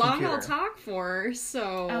everything on how her long computer. I'll talk for,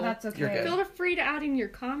 so Oh, that's You're okay. good. feel free to add in your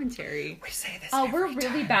commentary. We say this. Oh, we're every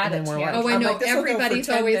really time. bad And at then we're TM. Oh, I I'm know. like, this will go for Everybody's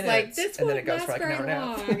 10 always minutes, like, this and then won't it goes last for like an very hour and a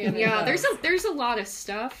half. long. And it Yeah, does. there's a lot of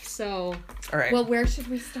stuff. So All right. Well, where should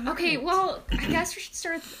we start? okay, well, I guess we should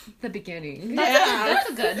start at the beginning. That's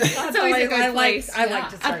a good. That's always a good place. I like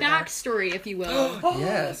to A start there. backstory, if you will.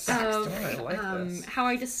 yes. of I like this. how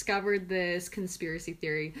I discovered this conspiracy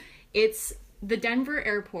theory. It's the Denver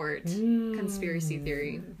airport conspiracy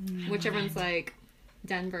theory, which everyone's like,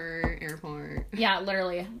 Denver airport. Yeah,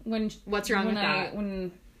 literally. What's wrong with that?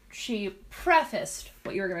 When she prefaced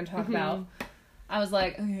what you were going to talk about, I was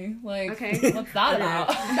like, Okay. what's that about?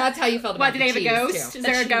 That's how you felt about What, did they have a the cheese, ghost? too. Is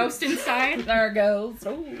there a cheese. ghost inside? There goes.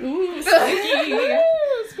 Ooh, spooky.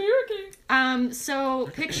 Spooky. So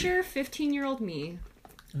picture 15-year-old me.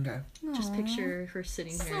 Okay. Just picture her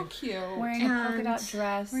sitting here. So cute. Wearing a polka And dot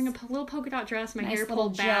dress. Wearing a little polka dot dress, my nice hair little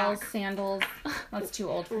pulled gel back, sandals. That's too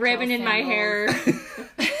old for ribbon gel in my sandals.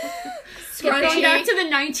 hair. Scrunchy. Going back to the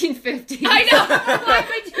 1950s. I know.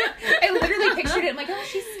 I literally pictured it. I'm like, oh,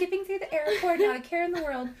 she's skipping through the airport, not a care in the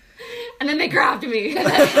world. And then they grabbed me.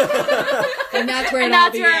 And that's where it And all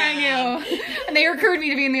that's where I began. knew. And they recruited me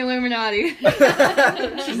to be in the Illuminati.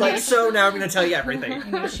 She's like, so now I'm going to tell you everything. I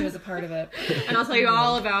knew she was a part of it. And I'll tell you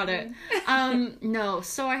all about it. No,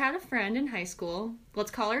 so I had a friend in high school.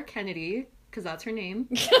 Let's call her Kennedy, because that's her name.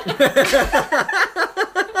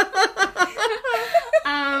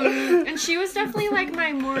 And she was definitely like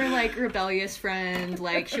my more like rebellious friend.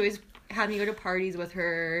 Like she always had me go to parties with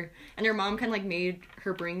her, and her mom kind of like made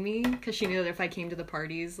her bring me because she knew that if I came to the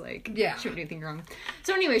parties, like Yeah. she wouldn't do anything wrong.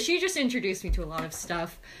 So anyway, she just introduced me to a lot of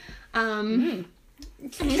stuff. A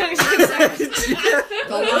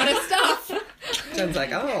lot of stuff. Jen's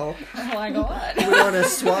like, oh, Oh my god. we want to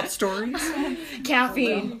swap stories?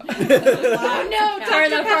 caffeine. Oh no, For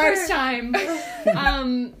the first time.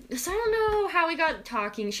 So I don't know how we got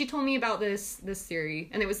talking. She told me about this theory,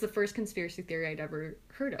 and it was the first conspiracy theory I'd ever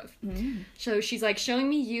heard of. So she's like showing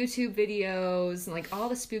me YouTube videos and like all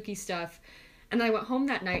the spooky stuff. And I went home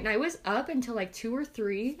that night, and I was up until like 2 or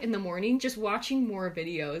 3 in the morning just watching more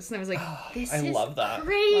videos. And I was like, this is love that.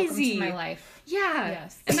 crazy. Welcome to my life. Yeah.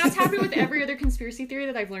 Yes. And that's happened with every other conspiracy theory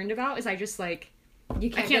that I've learned about, is I just like, You I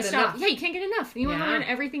can't, can't get stop. enough. Yeah, you can't get enough. You want to Yeah. learn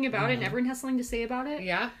everything about it, and everyone has something to say about it.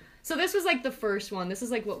 Yeah. So this was like the first one. This is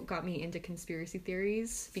like what got me into conspiracy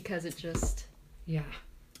theories, because it just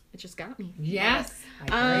got me. Yes.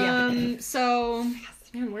 I agree. So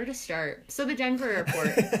man, where to start? So the Denver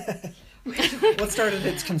airport. What started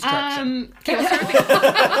its construction? Okay, we'll start with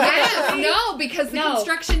Yes, no, because the No.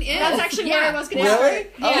 construction is. That's actually where I was going to Really?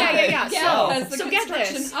 start. Yeah. Because the So get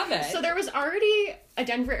construction this. of it. So there was already a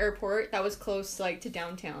Denver airport that was close, like, to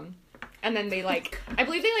downtown. And then they, like, I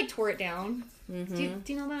believe they, like, tore it down. Do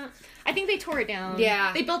you know that? I think they tore it down.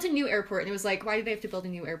 Yeah. They built a new airport, and it was like, why did they have to build a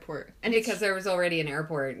new airport? And because there was already an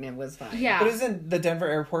airport and it was fine. yeah. But isn't the Denver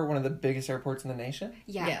airport one of the biggest airports in the nation?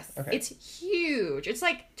 Yeah. Yes. Okay. It's huge. It's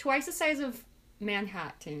like twice the size of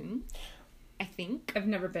Manhattan, I think. I've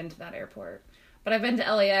never been to that airport, but I've been to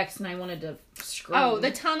LAX and I wanted to scream. Oh,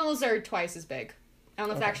 the tunnels are twice as big. I don't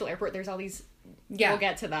know if the actual airport, there's all these, Yeah. we'll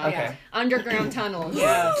get to that. Okay. Underground tunnels.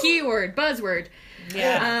 Yeah. Keyword, buzzword.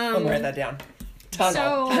 Yeah. I'm gonna write that down.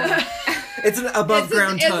 Tunnel. So, It's an above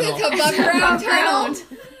ground tunnel. It's above ground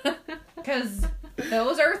tunnel. because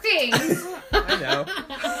those are things. I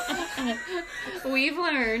know. we've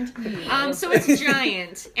learned. So it's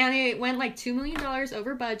giant, and it went like $2 million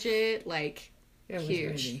over budget, like, It was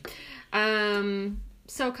huge. crazy.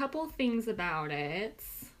 So a couple things about it.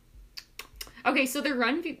 Okay, so the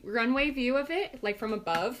runway view of it, like from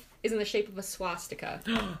above, is in the shape of a swastika.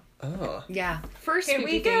 Oh. Yeah. First Here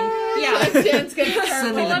spooky we thing. go. Yeah. Jen's gonna start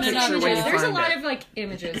Send me the pulling picture it up. where you Images. There's a find lot it. of like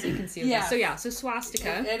images you can see of Yeah. this. So yeah, so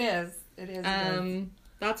swastika. It is. It is.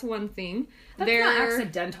 That's one thing. That's not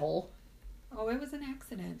accidental. Oh, it was an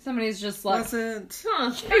accident. Somebody's just like, Wasn't.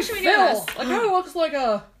 Huh? How should we do Phil, this? like, oh, it looks like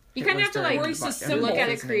a. You kind of have to like Racist Yeah, symbol. look at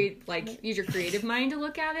it, Disney. use your creative mind to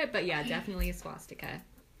look at it. But yeah, definitely a swastika.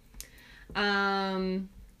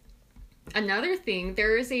 Another thing,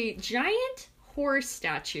 there is a giant horse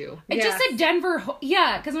statue. It Yeah. just said Denver.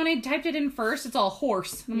 Yeah, because when I typed it in first, it's all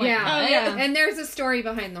horse. I'm like, Yeah. Oh, yeah. And there's a story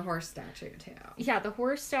behind the horse statue too. Yeah, the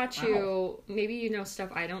horse statue, maybe you know stuff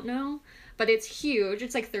I don't know, but it's huge.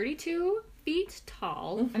 It's like 32 feet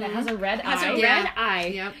tall. And it has a red It has eye. a Yeah. red eye.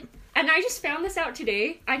 Yep. And I just found this out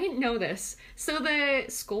today. I didn't know this. So the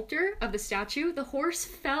sculptor of the statue, the horse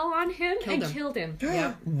fell on him and killed him.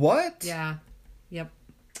 Yep. What? Yeah. Yep.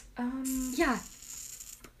 Yeah.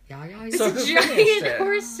 Yeah. Yeah. It's So a who finished giant it?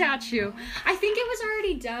 horse statue. I think it was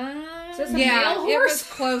already done. So it's a Yeah. male It horse. was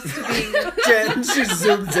close to being. Jen, she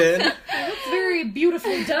zooms in. It's very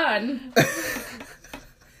beautifully done.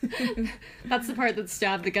 That's the part that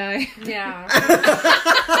stabbed the guy. Yeah.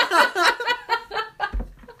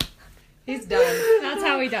 He's done. That's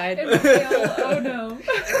how he died. Oh no.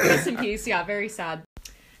 Rest in peace. Yeah, very sad.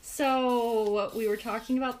 So we were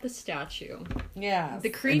talking about the statue. Yeah. The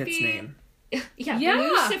And creepy. its name. Yeah, Yeah.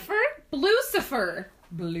 Lucifer. Lucifer.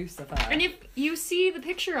 Lucifer. And if you see the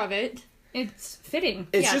picture of it, It's fitting.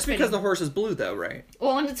 It's Yeah, just it's because fitting. the horse is blue, though, right?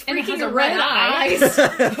 well, and it's And it freaking has a red red eye. eyes,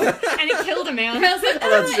 and it killed a man. that's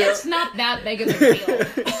true. It's not that big of a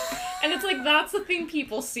deal. And it's like that's the thing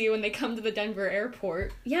people see when they come to the Denver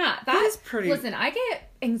airport. Yeah, That is pretty- Listen, I get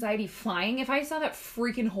anxiety flying if I saw that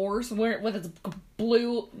freaking horse with its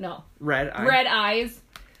Red eye. red eyes.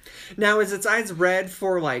 Now, is its eyes red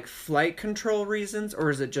for, like, flight control reasons, or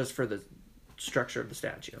is it just for the structure of the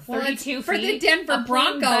statue? Well, it's 32 for the feet. Denver A plane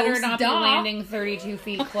Broncos, better not be duh. landing 32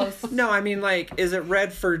 feet close. No, I mean, like, is it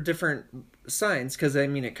red for different signs? Because, I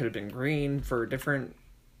mean, it could have been green for different...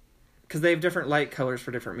 Because they have different light colors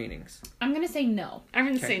for different meanings. I'm gonna say no. I'm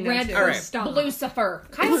gonna say no. Red too. All right. horse stomp. Lucifer.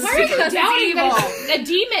 Kyle, why are you Because it's doubting evil. that it's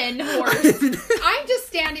a demon horse? I'm just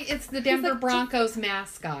standing. It's the Denver like, Broncos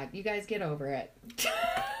mascot. You guys get over it.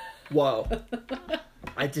 Whoa.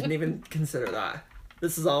 I didn't even consider that.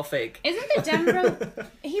 This is all fake. Isn't the Denver?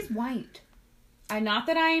 He's white. Not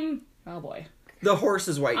that I'm. Oh boy. The horse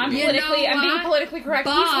is white. I'm you mean. politically. I'm being what? politically correct.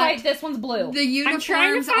 He's But white. This one's blue. The I'm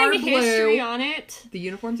trying to uniforms find are the history blue. on it. The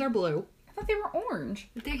uniforms are blue. I thought they were orange.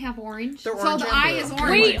 They have orange. They're So orange the and eye blue. is orange.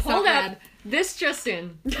 Wait, It's hold so up. bad. This just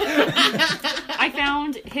in. I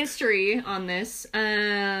found history on this.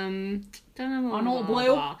 On old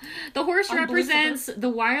blue? The horse On represents the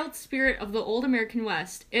wild spirit of the old American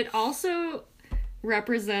West. It also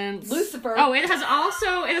represents Lucifer. Oh, it has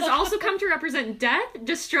also come to represent death,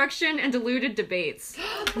 destruction, and deluded debates.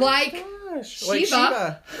 Like Gosh. Shiva. Like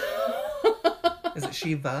Shiva. Is it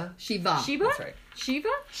Shiva? Shiva. Shiva? That's right.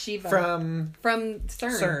 Shiva? From From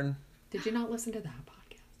CERN. CERN. Did you not listen to that podcast?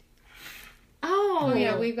 Oh, Oh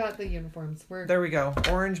yeah, we've got the uniforms. There we go.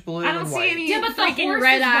 Orange, blue, I don't and see white. any Yeah, but the freaking horse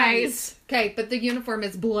red is white. eyes. Okay, but the uniform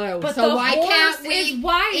is blue. But so the why horse can't we is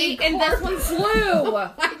white and this one's blue.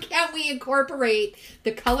 Why can't we incorporate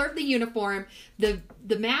the color of the uniform, the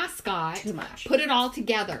mascot, Too much. put it all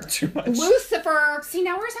together? Too much. Lucifer. See,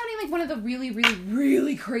 now we're sounding like one of the really, really,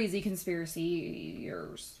 really crazy conspirators.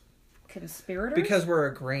 Conspirators? Because we're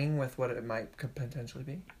agreeing with what it might could potentially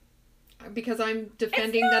be. Because I'm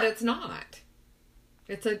defending that it's not.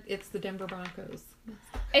 It's the Denver Broncos.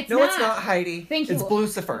 it's No, not. it's not, Heidi. Thank you. It's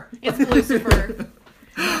Lucifer. It's Lucifer.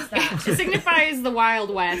 It's that. It signifies the Wild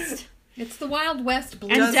West It's the Wild West blue.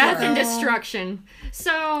 and Does death it? and destruction.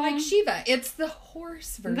 So Like Shiva. It's the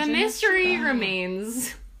horse version. the of mystery Shiva.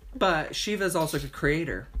 remains. But Shiva's also the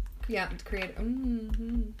creator. Yeah, to create.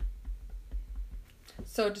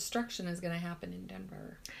 So destruction is going to happen in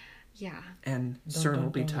Denver. Yeah. And CERN will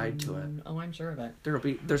be tied to it. Oh, I'm sure of it.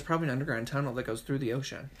 There's probably an underground tunnel that goes through the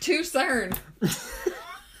ocean. To CERN.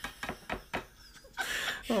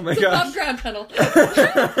 Oh my Above gosh. ground tunnel.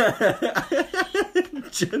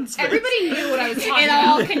 Jen's face. Everybody knew what I was talking It about.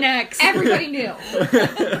 all connects. Everybody knew.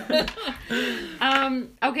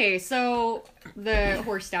 Okay, so the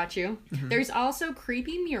horse statue. There's also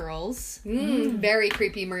creepy murals. Very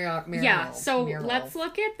creepy mural. Yeah, so murals. let's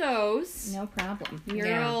look at those. No problem.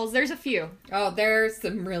 Murals. There's a few. Oh, there's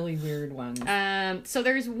some really weird ones. So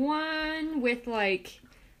there's one with like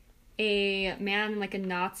a man in like a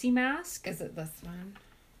Nazi mask. Is it this one?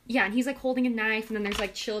 Yeah, and he's like holding a knife, and then there's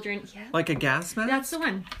like children. Yeah, Like a gas mask? that's the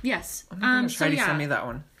one. Yes. Oh my gosh, So Heidi yeah, send me that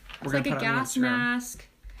one. it's like a gas mask.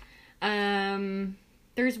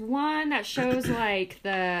 There's one that shows like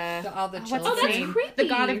All the what's children. his that's name? creepy. The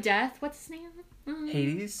god of death. What's his name?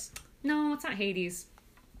 Hades? No, it's not Hades.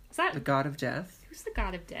 Is that The god of death? who's the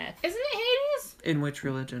god of death? Isn't it Hades? In which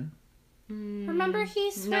religion? Remember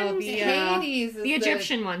he swims. No, the Hades is the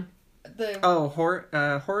Egyptian one. The Oh,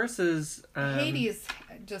 Horus is... Hades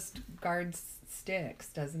just guards sticks,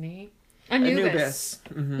 doesn't he? Anubis.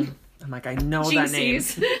 Mm-hmm. I'm like, I know that name.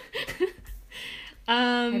 Jinxies.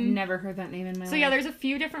 I've never heard that name in my life. So yeah, there's a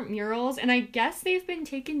few different murals, and I guess they've been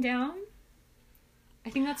taken down. I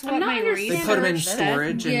think that's what I'm not my understanding. They put them in research said.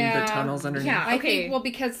 storage in Yeah. the tunnels underneath. Yeah. I Okay. think, well,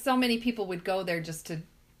 because so many people would go there just to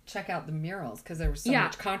check out the murals because there was so Yeah.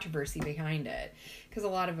 much controversy behind it. Because a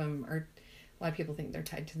lot of people think they're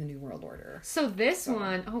tied to the New World Order. So this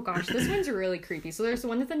one, oh gosh, this one's really creepy. So there's the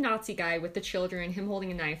one with the Nazi guy with the children, him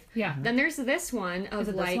holding a knife. Yeah. Then there's this one of Is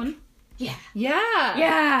it like, this one? Yeah. Yeah.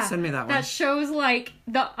 yeah, Send me that one. that shows like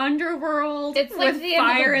the underworld It's like with the end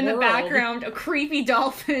of fire the in the world. background, a creepy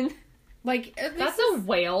dolphin. Like, That's a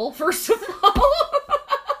whale, first of all.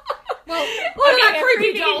 well, Look at Okay, that a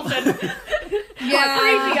creepy dolphin. yeah.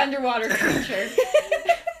 Creepy underwater creature.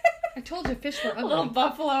 I told you fish were A little ugly.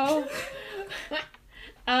 buffalo.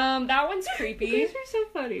 That one's creepy. These are so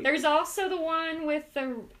funny. There's also the one with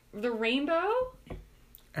the rainbow.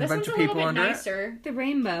 And a This bunch one's of a little people bit under it. nicer. The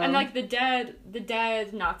rainbow. And like the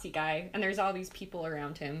dead Nazi guy, and there's all these people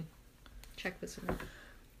around him. Check this one.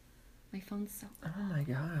 My phone's so. Oh my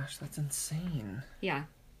gosh, that's insane. Yeah.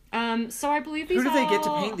 So I believe these. Who do they get to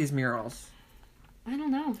all- paint these murals? I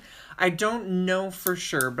don't know. I don't know for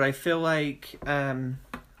sure, but I feel like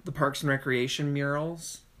the Parks and Recreation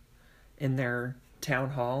murals in their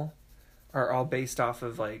town hall are all based off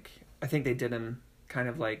of like, I think they did them kind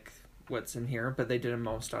of like what's in here, but they did them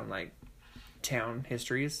most on like town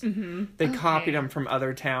histories. Mm-hmm. They Okay. copied them from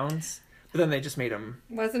other towns, but then they just made them.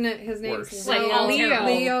 Wasn't it? His name's Worse. Like Leo.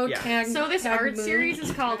 Leo Yeah. Tag. So this art Tagmoon. series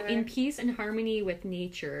is called In Peace and Harmony with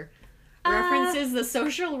Nature. References the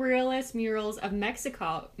social realist murals of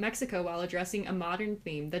Mexico while addressing a modern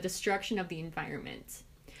theme, the destruction of the environment.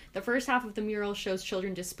 The first half of the mural shows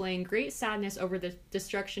children displaying great sadness over the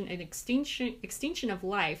destruction and extinction of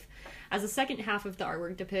life, as the second half of the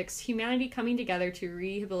artwork depicts humanity coming together to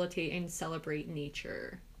rehabilitate and celebrate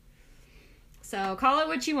nature. So call it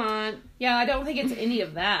what you want. Yeah, I don't think it's any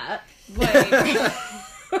of that. Like,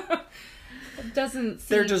 it doesn't seem...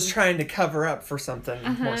 They're just trying to cover up for something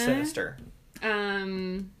more sinister.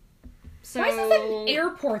 So Why is this an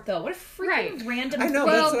airport, though? What a freaking Right. random... I know,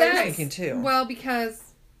 Well, that's what I'm that's- thinking too. Well,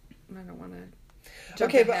 because I don't want to.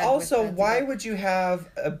 Okay, but also, why would you have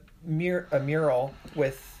a mural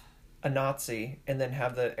with a Nazi and then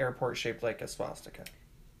have the airport shaped like a swastika?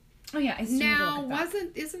 Oh yeah, I still need to Now, look at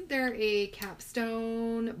that. isn't there a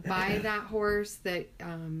capstone by that horse that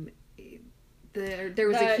there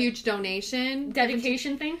was a The huge donation?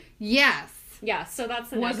 Dedication thing? Yes. Yeah, so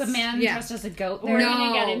that's the Was a next... man Yeah. dressed as a goat We're there?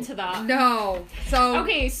 gonna get into that. No. So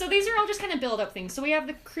Okay, so these are all just kind of build-up things. So we have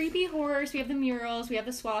the creepy horse, we have the murals, we have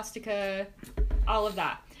the swastika, all of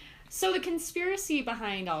that. So the conspiracy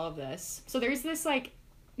behind all of this. So there's this, like,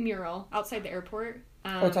 mural outside the airport.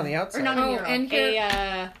 It's on the outside. Or not a Oh, mural. and here-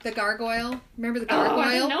 a, the gargoyle. Remember the oh, gargoyle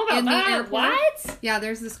I didn't know about in that. the airport? What? Yeah,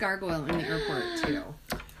 there's this gargoyle in the airport too.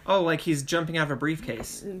 Oh, like he's jumping out of a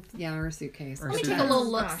briefcase. Yeah, or a suitcase. Or Let me suitcase. take a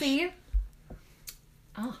little Gosh. look-see.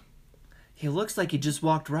 Oh, He looks like he just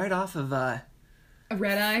walked right off of a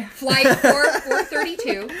red eye. Flight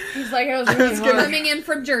 432 He's like, I was I really was hard. coming in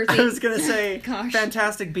from Jersey. I was gonna say Gosh.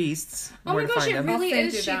 Fantastic Beasts. Oh Where my to gosh, find it them. really I'll send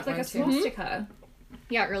is you shaped that like a one, too. swastika.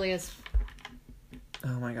 Yeah, it really is.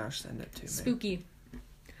 Oh my gosh, send it to me. Spooky.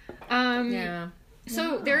 Yeah.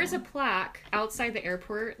 So there is a plaque outside the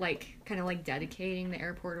airport, like kind of like dedicating the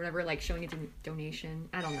airport or whatever, like showing a donation.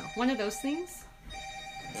 I don't know, one of those things.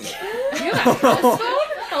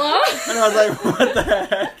 Hello? And I was like, what the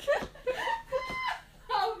heck?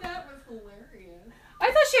 Oh, that was hilarious.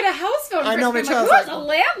 I thought she had a house phone. I know, Chris. but I'm I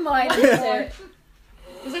like, was who has a landline? Is it?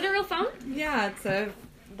 Is it a real phone? Yeah, it's a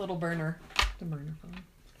little burner. The burner phone.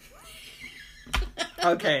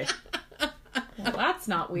 Okay. Well, that's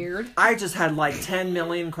not weird. I just had like 10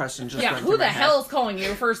 million questions just Yeah, went who through the my head. hell's calling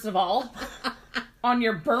you, first of all? On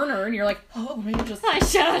your burner, and you're like, oh, let me just... I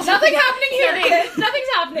shut Nothing happening here, kid. Nothing's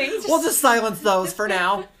happening. Just... We'll just silence those for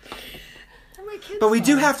now. Are my kids But we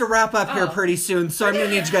do phone? have to wrap up here Oh. pretty soon, so I'm gonna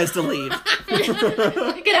need you guys to leave.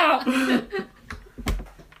 Get out.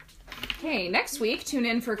 Okay, next week, tune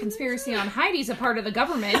in for Conspiracy on Heidi's a part of the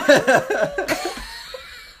government.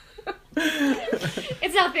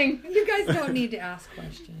 It's nothing. You guys don't need to ask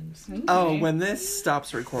questions. Oh, when this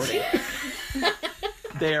stops recording,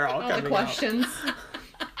 they are all All the coming questions.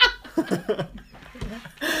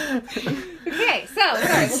 Okay, so,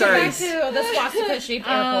 sorry, we'll Sorry. get back to the swastika-shaped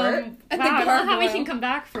airport. Wow, At the I love how we gargoyle. can come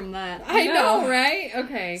back from that. I know, right?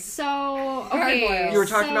 Okay. So, okay. Gargoyle. You were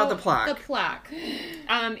talking about the plaque. The plaque.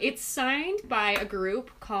 It's signed by a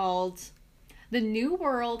group called the New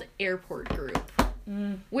World Airport Group,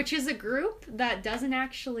 which is a group that doesn't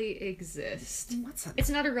actually exist. What's that? It's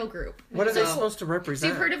not a real group. What are they So- supposed to So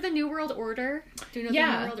represent? you've heard of the New World Order? Do you know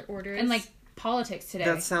Yeah. the New World Order is? And, like, politics today.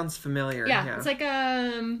 That sounds familiar. yeah, it's like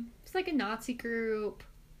a Nazi group,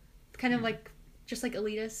 kind of like just like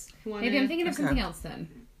elitists who want Maybe I'm to thinking of Okay. something else then.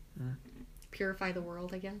 purify the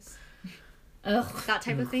world, I guess. Ugh. That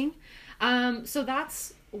type of thing. So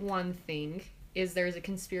that's one thing. Is there's a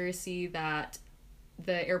conspiracy that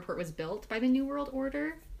the airport was built by the New World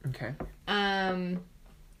Order. Okay.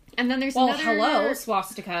 And then there's Well, another... hello,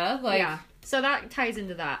 swastika. Like, Yeah. So that ties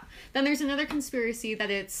into that. Then there's another conspiracy that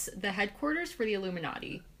it's the headquarters for the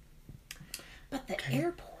Illuminati. but the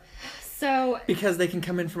airport. So Because they can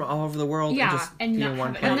come in from all over the world Yeah, and just and be not in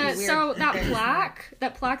one have it- And place. Weird. so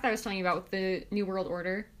that plaque that I was telling you about with the New World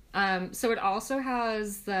Order, so it also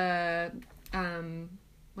has the,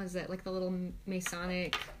 what is it, like the little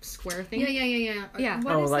Masonic square thing? Yeah. Yeah.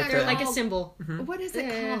 What Oh, is like that the- Like a called? symbol. What is it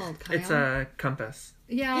Yeah. called, Kyle? It's a compass.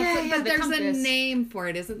 Yeah, Yeah, it's yeah, but the there's compass. a name for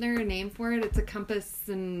it. Isn't there a name for it? It's a compass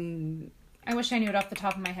and... I wish I knew it off the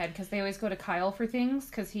top of my head because they always go to Kyle for things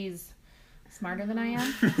because he's smarter than I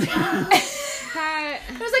am. That,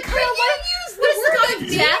 I was like, Kyle, what is the god of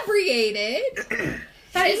death? inebriated.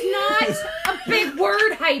 That is not a big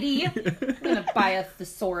word, Heidi. I'm gonna buy a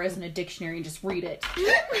thesaurus and a dictionary and just read it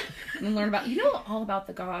and then learn about. You know all about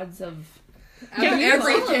the gods of. Yeah, you know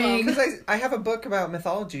everything. Because I have a book about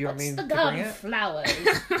mythology. You want me What's to the god bring of it?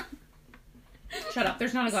 flowers? Shut up.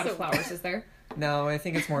 There's not a god of So- flowers, is there? No, I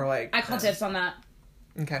think it's more like... I call dibs on that.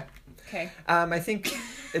 Okay. Okay. I think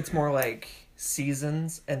it's more like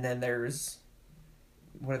seasons, and then there's...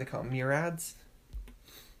 What do they call them? Murads?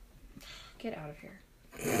 Get out of here.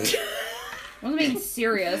 I wasn't being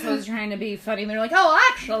serious. I was trying to be funny. And they're like, oh,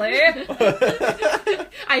 actually.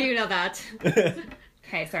 I do know that.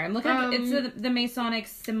 Okay, sorry. I'm looking at it's the Masonic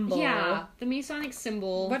symbol. Yeah, the Masonic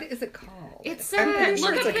symbol. What is it called? It's I'm pretty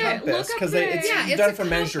sure look it's up a the- compass, look up 'cause the- it's- yeah, it's done a for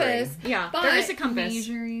measuring. compass, yeah, but there is a compass.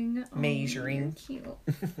 Measuring. Oh, Measuring. cute.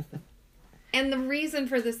 And the reason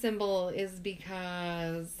for the symbol is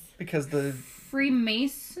because... Because the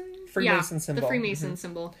Freemason? Freemason symbol. The Freemason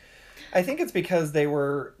symbol. I think it's because they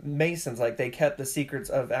were Masons. Like, they kept the secrets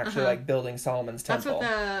of actually, like, building Solomon's That's temple. what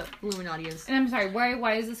the Illuminati is. And I'm sorry,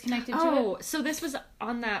 why is this connected to it? Oh, so this was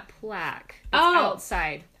on that plaque. It's Oh.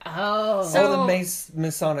 outside. Oh. So- the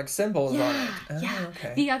Masonic symbol is on it. Oh, Yeah.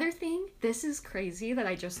 okay. The other thing, this is crazy that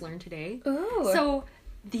I just learned today. Ooh. So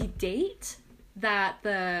the date that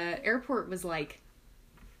the airport was like,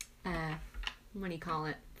 what do you call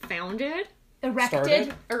it? Founded?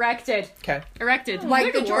 Erected. Erected. Okay. Erected.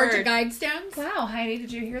 Like Good the Georgia word. Guidestones? Wow, Heidi,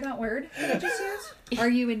 did you hear that word that I just used? Are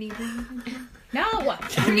you inebriated? No.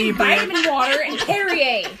 I need vitamin water and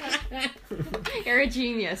Perrier. You're a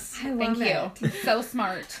genius. Thank you. So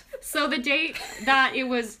smart. So the date that it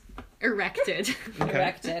was erected.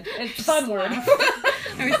 Erected. It's a fun word. I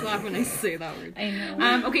always laugh when I say that word. I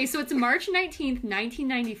know. Okay, so it's March 19th,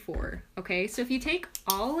 1994. Okay, so if you take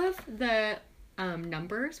all of the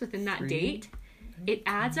numbers within that date, it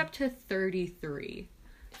adds up to 33.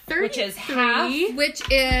 Which is half. Which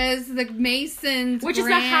is the Masons. Which is the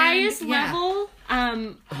grand- highest yeah. level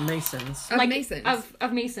Masons. Of Masons.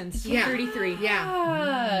 Of Masons. Yeah. 33.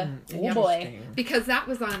 Yeah. Oh boy. Interesting. Because that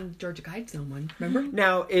was on Georgia Guidestone one. Remember?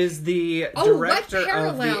 Now, is the Oh, what director of the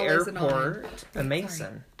parallel is it on? airport a Wait,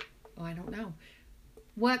 Mason? Oh, I don't know.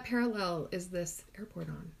 What parallel is this airport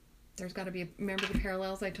on? There's got to be. Remember the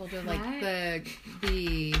parallels I told you? Like What?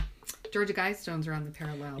 the Georgia Guidestones are on the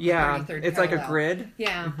parallel. the Yeah, 33rd it's like a parallel. grid.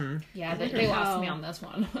 Yeah. Yeah, they lost me on this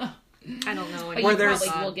one. I don't know. But Where you there's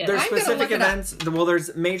probably will get there's I'm gonna specific look it up. events. Well,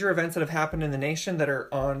 there's major events that have happened in the nation that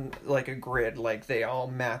are on like a grid, like they all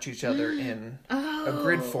match each other in a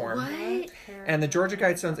grid form. What? And the Georgia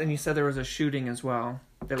Guidestones, and you said there was a shooting as well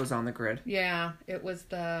that was on the grid. Yeah. It was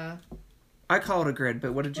the. I call it a grid,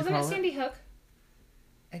 but what did you Wasn't it call it? Sandy Hook?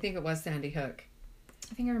 I think it was Sandy Hook.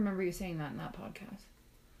 I think I remember you saying that in that podcast.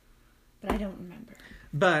 But I don't remember.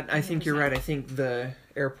 But I think you're right. I think the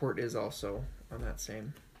airport is also on that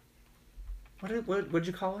same. What'd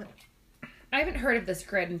you call it? I haven't heard of this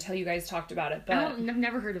grid until you guys talked about it, but I've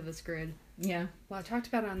never heard of this grid. yeah. Well, I talked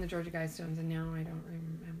about it on the Georgia Guidestones, and now I don't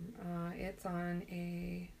remember. It's on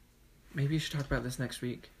Maybe you should talk about this next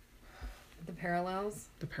week. the parallels.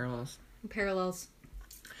 The parallels. Parallels.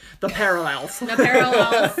 The parallels. The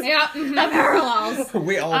parallels. Yeah. The parallels.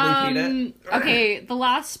 We all repeat it. Okay, the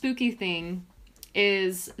last spooky thing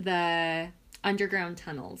is the underground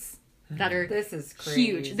tunnels that are This is crazy.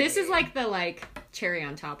 huge. This is like the cherry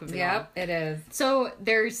on top of it all. Yep, it is. So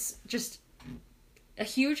there's just a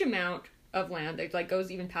huge amount of land that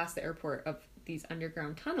goes even past the airport of these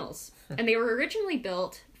underground tunnels. And they were originally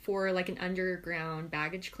built for an underground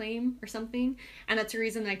baggage claim or something. And that's the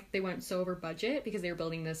reason they went so over budget, because they were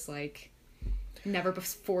building this never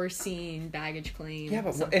before seen baggage claim. Yeah,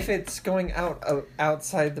 but something. if it's going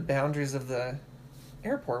outside the boundaries of the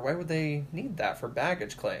airport, why would they need that for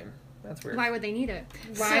baggage claim? That's weird. Why would they need it?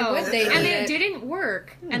 Why would they And need it it? didn't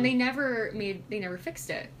work, and they never fixed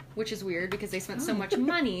it, which is weird because they spent so much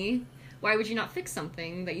money. Why would you not fix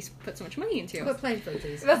something that you put so much money into? Quit playing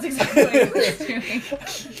footsies. That's exactly what I was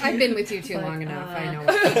doing. I've been with you too long enough. I know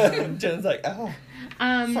what's going on. Jen's like, oh,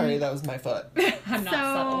 sorry, that was my foot. I'm not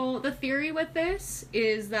subtle. So the theory with this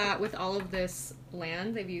is that with all of this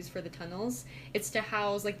land they've used for the tunnels, it's to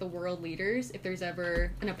house the world leaders if there's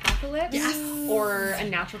ever an apocalypse or a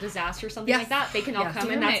natural disaster or something like that. They can all come,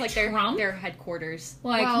 and Damn that's it, Trump. their headquarters.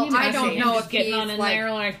 Like, Well, can you I don't imagine know just if getting he's on in like-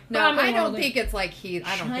 there No, I'm I don't world- think it's like he.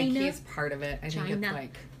 I don't think China? he's part of it. I think it's China.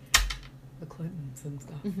 like the Clintons and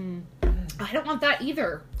stuff. I don't want that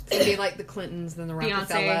either. It'd be like the Clintons and the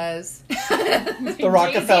Rockefellers. The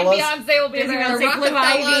Rockefellers. Jay-Z and Beyonce will be Disney there. Beyonce, Blue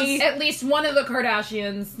Ivy. At least one of the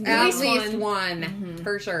Kardashians. At least least one. one,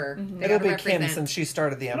 for sure. They It'll gotta be Kim represent. since she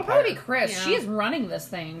started the It'll empire. probably be Chris. Yeah. She is running this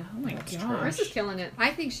thing. Oh my Chris gosh. is killing it. I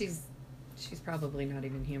think she's probably not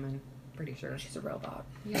even human. Pretty sure. She's a robot.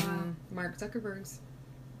 Yeah. Mark Zuckerberg's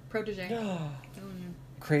protege.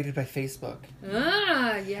 Created by Facebook.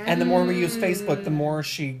 Ah, yeah. And the more we use Facebook, the more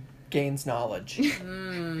she gains knowledge.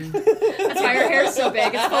 That's why her hair's so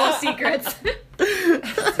big. It's full of secrets.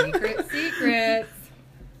 secrets.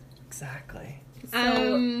 Exactly.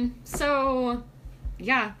 So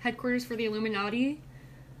yeah, headquarters for the Illuminati.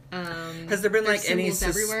 Has there been there's any symbols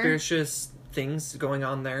everywhere. suspicious things going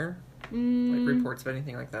on there? Like reports of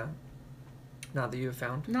anything like that? Not that you have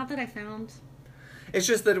found. Not that I found. It's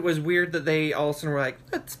just that it was weird that they all of a sudden were like,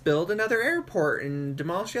 let's build another airport and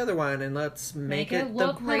demolish the other one and let's make it the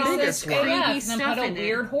look racist biggest AF one. Creepy and then stuff put a in it.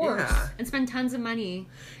 weird horse. Yeah. And spend tons of money.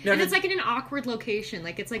 No, and it's did- in an awkward location.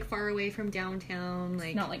 It's far away from downtown.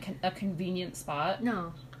 It's not like a convenient spot.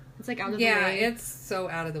 No. It's out of the Yeah, way. it's so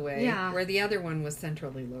out of the way. Yeah. Where the other one was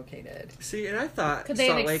centrally located. See, and I thought Could they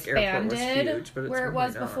Salt have Lake Airport was expanded huge, but it's where it really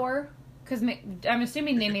was not. before? Because I'm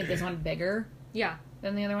assuming they made this one bigger Yeah.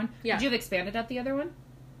 than the other one. Yeah. Did you have expanded at the other one?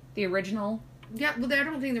 The original? Yeah, well, I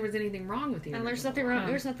don't think there was anything wrong with the And there's original. nothing wrong. Oh.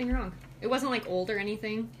 There's nothing wrong. It wasn't like old or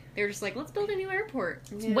anything. They were just like, let's build a new airport.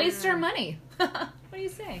 Yeah. Waste our money. What do you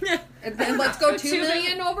say? And then let's go Go 2 2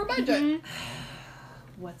 million over budget. Mhm.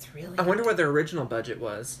 What's really? I wonder what their original budget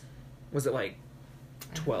was. Was it like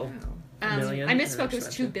 12? Million I or misspoke. It was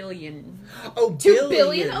expensive? 2 billion. Oh, 2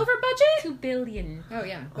 billion over budget? 2 billion. Oh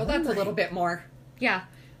yeah. Well, Oh that's my- a little bit more. Yeah.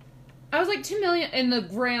 I was like 2 million in the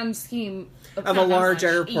grand scheme Of a not that large much.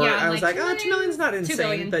 airport. Yeah, I I'm was like, 2 million's not 2 insane,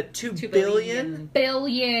 billion. but 2 2 billion?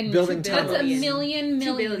 billion. Building That's a tunnels. million 2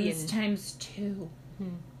 billion. millions times 2.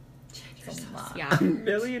 That's a lot. Yeah.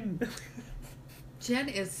 Million? Jen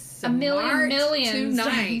is A million smart millions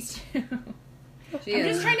tonight. times 2. She I'm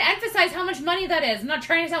is. just trying to emphasize how much money that is. I'm not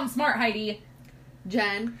trying to sound smart, Heidi.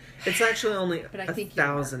 Jen. It's actually only But I think you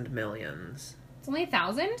 1,000 millions. It's only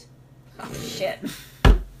 1,000? Oh, shit.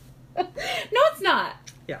 No, it's not.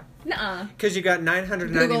 Yeah. Nuh-uh. Because you got Google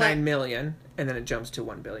 999 it. million, and then it jumps to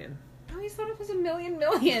 1 billion. I always thought it was a million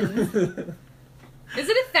millions. Is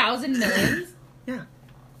it 1,000 millions? Yeah.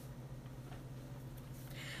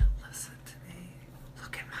 Listen to me.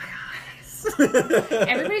 Look in my eyes.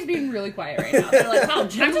 Everybody's being really quiet right now. They're like, wow, I'm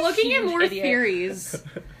Jen's a looking at huge more idiot. theories.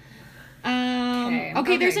 Okay.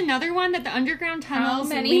 Okay, there's Okay. another one that the underground How tunnels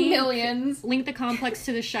many millions? link the complex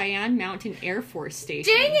to the Cheyenne Mountain Air Force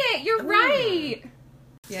Station. Dang it, you're right.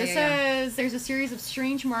 Yeah, It yeah, says there's a series of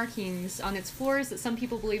strange markings on its floors that some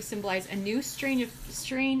people believe symbolize a new strain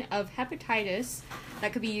of hepatitis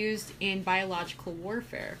that could be used in biological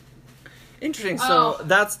warfare. Interesting. So Oh.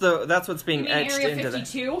 that's what's being You mean etched Area into the.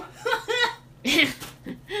 52?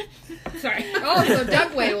 Sorry. Oh, so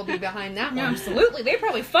Dugway will be behind that Yeah, one. absolutely. They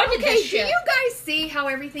probably funded Okay, this do shit. you guys see how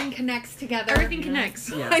everything connects together? Everything connects.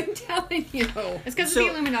 Yeah. I'm telling you. It's because So- of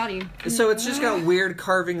the Illuminati. So it's just got weird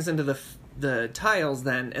carvings into the tiles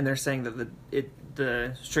then, and they're saying that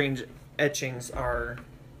the strange etchings are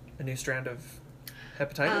a new strand of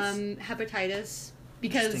hepatitis. Hepatitis.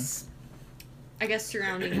 Because I guess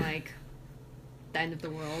surrounding like the end of the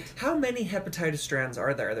world. How many hepatitis strands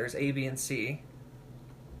are there? There's A, B, and C.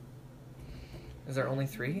 Is there only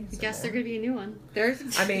 3? I Is there guess more? there could be a new one.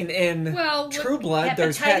 There's I mean, in Well, True with Blood,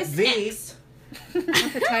 there's Hep hepatitis V. X.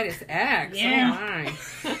 hepatitis X. Yeah.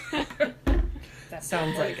 Oh my. That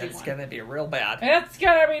sounds like it's gonna be real bad. It's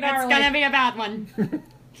gonna be It's gnarly. gonna be a bad one.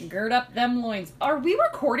 Gird up them loins. Are we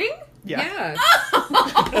recording? Yeah.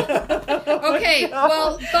 Okay,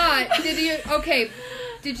 well, but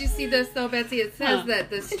did you see this though, Betsy? It says that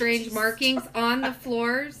the strange markings on the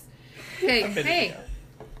floors. Okay, hey,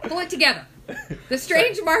 pull it together. The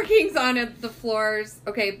strange markings on the floors.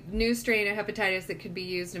 Okay, new strain of hepatitis that could be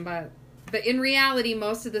used in but in reality,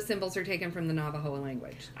 most of the symbols are taken from the Navajo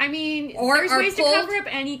language. I mean, Or there's are ways to pulled- cover up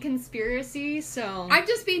any conspiracy, so... I'm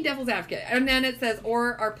just being devil's advocate, and then it says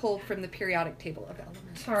or are pulled from the periodic table of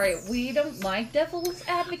elements. Sorry, we don't like devil's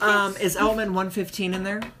advocates. Is element 115 in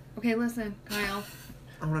there? Okay, listen, Kyle.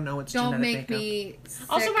 I want to know what's Don't genetic make makeup. me. Sick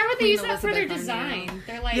Also, why would they Queen use that for their Elizabeth on you. design?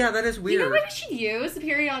 They're like, Yeah, that is you weird. know what we should use? The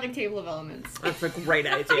periodic table of elements. That's a great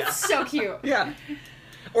idea. It's so cute. Yeah.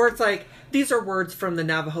 Or it's like, these are words from the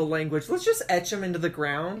Navajo language. Let's just etch them into the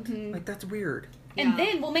ground. Mm-hmm. Like, that's weird. and Yeah.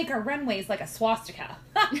 then we'll make our runways like a swastika.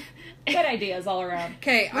 Good ideas all around.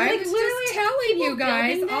 Okay, We're, I like, was literally just telling people you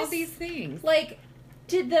guys building all this. these things. Like,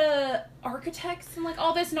 did the architects and like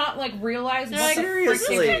all this not like realize They're what like, the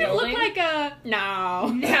seriously. frick they Kind were of look building? like a... No.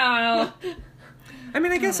 No. I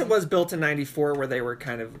mean, I guess it was built in 94 where they were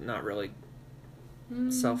kind of not really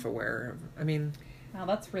self-aware. I mean, Wow,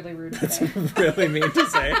 that's really rude to that's say. really mean to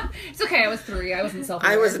say. It's okay, I was 3. I wasn't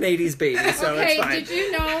self-aware. I was an 80s baby, so Okay, it's fine. did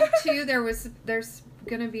you know too? There's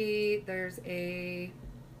a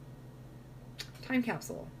time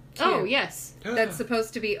capsule. Too, Oh, yes. that's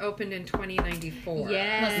supposed to be opened in 2094.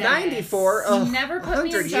 Yes. 94? Oh, Never put me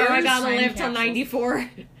 100 in So I years? gotta Time live till capsules. 94.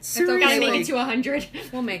 Seriously? Gotta make it to 100.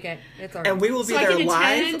 We'll make it. It's alright. And we will be So I there can live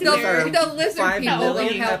attend with the- our the lizard 5 people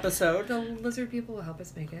million will help. episode. the lizard people will help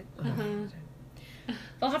us make it.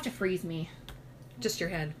 They'll have to freeze me. Just your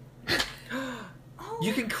head.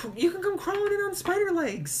 You can come crawling in on spider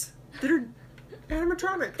legs that are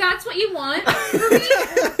animatronic. That's what you want for me?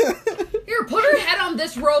 Here, put her head on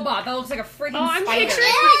this robot that looks like a freaking Oh, I'm spider. picturing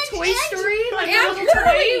like Toy Story. Like a And little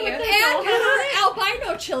Curly toy with the and doll head on it. her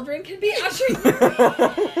albino children can be ushering.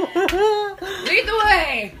 Lead the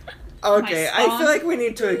way! Okay, My I spawn. feel like we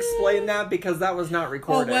need to explain that because that was not Oh,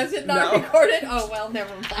 recorded. was it not No. recorded? Oh well,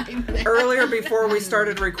 never mind. Earlier, before we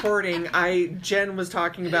started recording, Jen was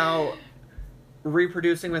talking about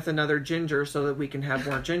reproducing with another ginger so that we can have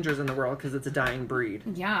more gingers in the world because it's a dying breed.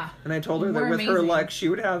 Yeah. And I told her More that with her amazing. luck, she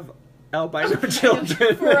would have albino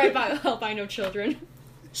children. For albino children.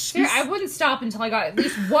 Here, I wouldn't stop until I got at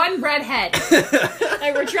least one redhead.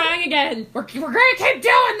 Like, we're trying again. We're gonna keep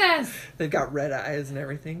doing this. They've got red eyes and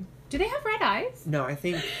everything. Do they have red eyes? No, I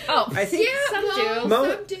think Oh, think Some do.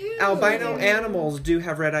 Mo- Some do. albino animals do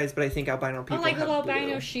have red eyes, but I think albino people Oh, like have little blue.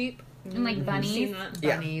 albino sheep. and like Seen bunnies. that.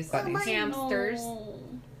 Yeah, Bunnies. bunnies. Hamsters.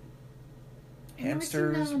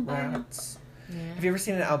 Hamsters, Never seen an albino. rats. Have you ever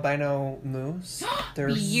seen an albino moose? They're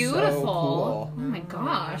Beautiful. so cool. Oh my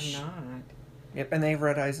gosh. I'm not. Yep, and they have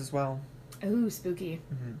red eyes as well. Ooh, spooky.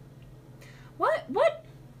 Mhm. What?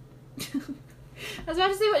 I was about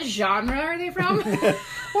to say, what genre are they from?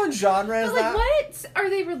 What genre is But like, that? what are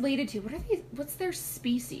they related to? What are they? What's their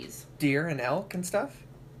species? Deer and elk and stuff?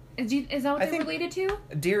 Is that what I they're think- related to?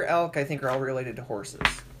 Deer, elk, I think are all related to horses.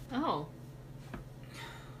 Oh. I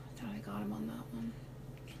thought I got him on that one.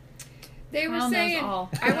 They were Kyle knows saying, all.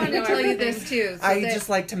 I wanted to tell you this too. So I that- just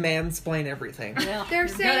like to mansplain everything. Well, They're you're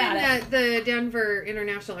good saying at it. that the Denver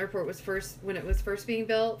International Airport was when it was first being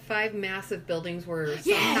built, 5 massive buildings were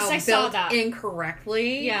somehow I saw built that.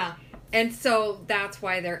 incorrectly. Yeah. And so that's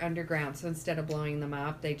why they're underground. So instead of blowing them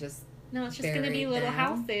up, they just No, it's just gonna be Buried little them.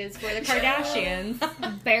 houses for the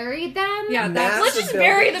Kardashians. Buried them. Yeah, Massive Let's just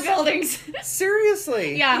bury the buildings. buildings.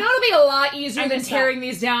 Seriously. Yeah. You know, it'll be a lot easier I than miss tearing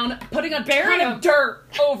these down, putting a Bury ton of dirt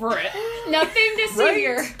over it. Nothing to see Right?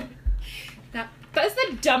 here. That's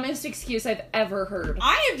the dumbest excuse I've ever heard.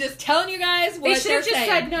 I am just telling you guys They what should they're have just saying.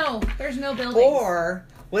 said no. There's no buildings. Or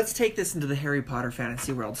let's take this into the Harry Potter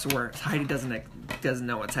fantasy world, so where Heidi doesn't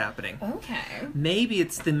know what's happening. Okay. Maybe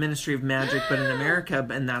it's the Ministry of Magic, but in America,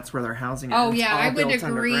 and that's where they're housing it. Oh, It's yeah, all I would built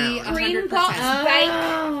agree. underground. 100%. Gringotts Bank.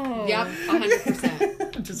 Oh. Yep,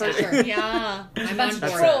 100%. Just For kidding. sure. Yeah. I'm Bunch on of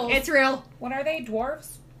That's board. trolls. It's real. What are they?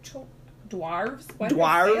 Dwarves? Dwarves? Why did I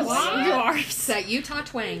Dwarves? say it like that? Dwarfs. It's that Utah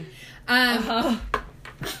twang.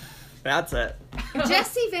 That's it.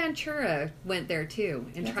 Jesse Ventura went there too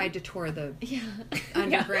and tried to tour the Yeah.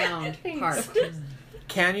 underground Thanks. part.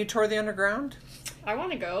 Can you tour the underground? I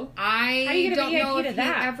want to go. How you I gonna don't VIP know to if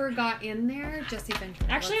that? he ever got in there. Jesse Ventura.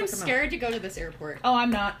 Actually, I'm Let's look him up. scared to go to this airport. Oh, I'm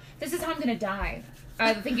not. This is how I'm gonna dive.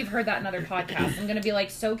 I think you've heard that in other podcasts. I'm gonna be like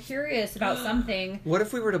so curious about something. What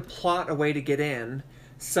if we were to plot a way to get in?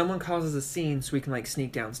 Someone causes a scene so we can like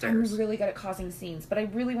sneak I'm downstairs. really good at causing scenes, but I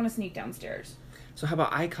really want to sneak downstairs. So how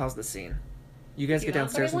about I cause the scene? You guys get But I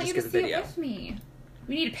downstairs and want you just to get a see it video. with me.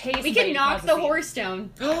 We need to pay. We somebody can to knock cause a the scene. horse down.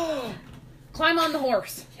 Climb on the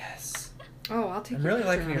horse. Yes. Oh, I'll take. I'm your really picture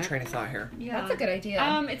liking on your it. train of thought here. Yeah. That's a good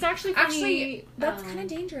idea. It's actually funny. Actually, that's kind of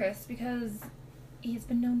dangerous because he's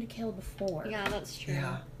been known to kill before. Yeah, that's true.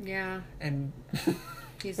 Yeah. Yeah, And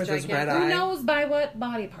he's With his gigantic. red Who eye. knows by what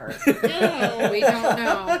body part? No. We don't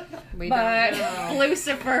know. We But- don't know.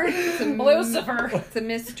 Lucifer. Lucifer. It's a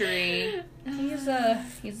mystery.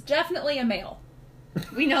 He's definitely a male.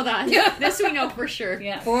 We know that. This we know for sure.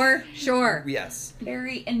 Yeah. For sure. yes.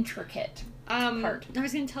 Very intricate. Part. I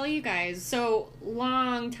was going to tell you guys. So,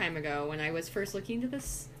 long time ago, when I was first looking into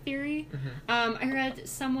this theory, I read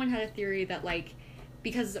someone had a theory that, like,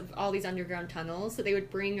 because of all these underground tunnels, that they would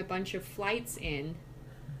bring a bunch of flights in,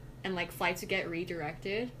 and, like, flights would get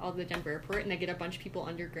redirected, all to the Denver airport, and they get a bunch of people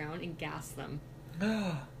underground and gas them.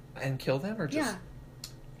 And kill them or just Yeah.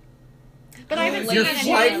 But I haven't your seen any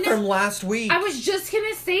flight of from last week. I was just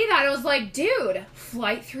gonna say that. I was like, dude,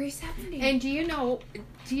 Flight 370. And do you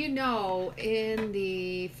know in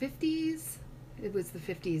the 50s, it was the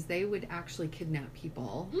 50s, they would actually kidnap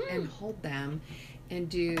people and hold them and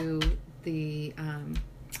do the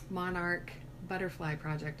Monarch Butterfly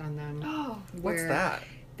Project on them. Oh, What's where that?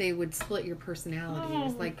 They would split your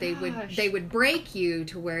personalities. Oh, like gosh. they would break you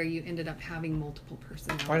to where you ended up having multiple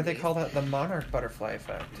personalities. Why do they call that the monarch butterfly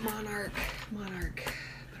effect? Monarch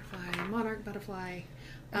butterfly?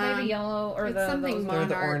 Are they the yellow or it's the something those They're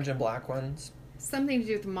the Monarch. orange and black ones. Something to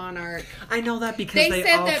do with monarch. I know that because they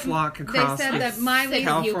all flock across. They said the- that Miley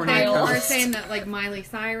California they coast. are saying that like Miley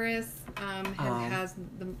Cyrus has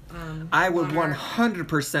the I would monarch.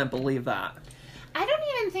 100% believe that. I don't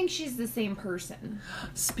even think she's the same person.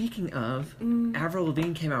 Speaking of, Avril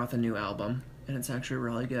Lavigne came out with a new album, and it's actually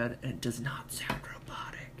really good, and it does not sound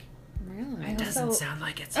robotic. Really? I It doesn't also- sound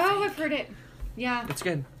like it's Oh, fake. I've heard it. Yeah, It's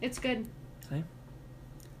good. it's good. See?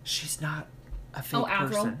 She's not a fake Oh,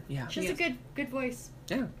 Avril. person. Yeah. She has a good voice.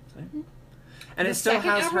 Yeah. See? And The it still second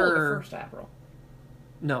has Avril or the her... first Avril?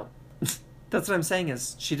 No. That's what I'm saying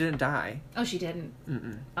is she didn't die. Oh, she didn't.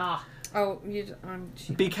 Mm-mm. Ah, Oh,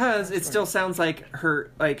 Because it still sounds like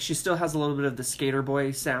her, like she still has a little bit of the skater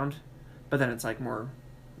boy sound, but then it's like more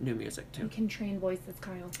new music You too. can train voices,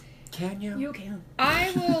 Kyle. Can you? You can.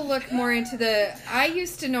 I will look more into I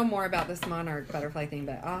used to know more about this monarch butterfly thing,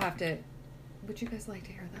 but I'll have to. Would you guys like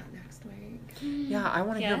to hear that next week? Yeah, I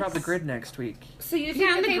want to hear about the Yes. grid next week. So you Yeah, think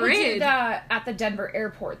on that the they would do grid. that at the Denver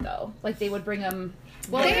airport, though? Like, they would bring them...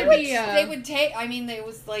 Well, they it would. would be, They would take. I mean, it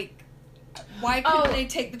was like, why couldn't Oh. they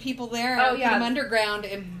take the people there? Oh, Put yeah. them underground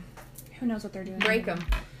and Who knows what they're doing? break them.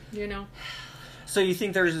 You know. So you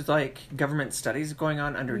think there's like government studies going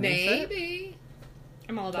on underneath it? Maybe.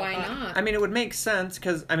 I'm all about Why that. not? I mean, it would make sense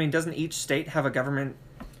because I mean, doesn't each state have a government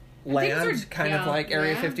land, these are- kind of yeah, like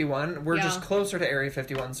Area yeah. 51? We're Yeah. just closer to Area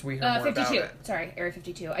 51, so we hear more 52. about it. Sorry, Area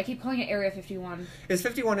 52. I keep calling it Area 51. Is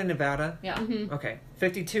 51 in Nevada? Yeah. Mm-hmm. Okay,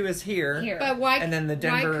 52 is here. Here. But why? And then the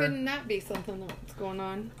Denver- Why couldn't that be something that's going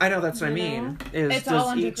on? I know that's what I You mean. Is It's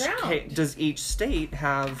all does each underground. does each state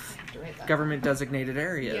have I have to write that. government designated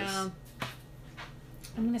areas? Yeah.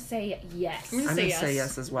 I'm going to say yes. I'm I'm gonna gonna say say yes.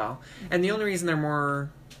 yes as well. And the only reason they're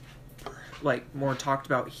more talked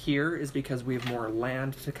about here is because we have more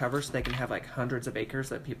land to cover, so they can have like hundreds of acres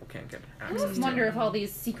that people can't get I access almost to. wonder if all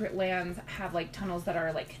these secret lands have, like, tunnels that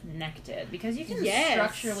are, like, connected. Because you can Yes.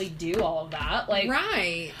 structurally do all of that. Like,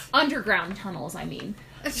 Right. underground tunnels, I mean.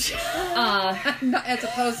 As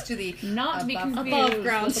opposed to the Not to be above- confused above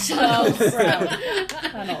ground with tunnels. above ground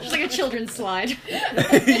tunnels. It's like a children's slide.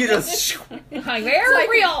 You just Like, they're like-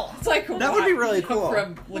 real. It's like That would be really cool.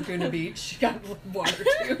 From Laguna Beach, got water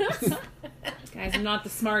tubes. Guys, I'm not the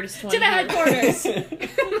smartest one. To the here. headquarters.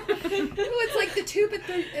 It's like the tube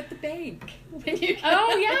at the bank. When you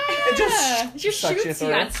Oh, yeah. It just sucks you shoots through.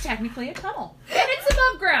 you. That's technically a tunnel. And it's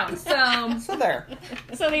above ground, so So there.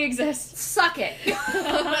 So they exist. suck it.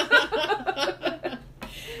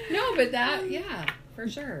 No, but that for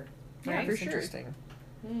sure. Yeah, Right, it's for sure. interesting.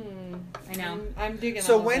 I know. I'm digging.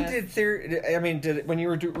 So all when this. when you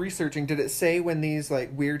were researching, did it say when these like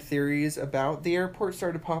weird theories about the airport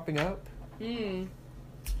started popping up?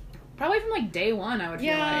 Probably from like day one, I would feel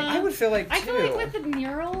Yeah. like. I would feel like I too. feel like with the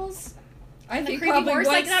murals, I the think creepy probably horse,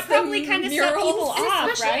 like once that the probably kind of set murals- people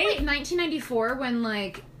off, Especially right? like 1994 when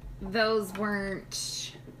like those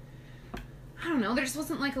weren't. I don't know. There just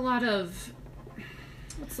wasn't like a lot of.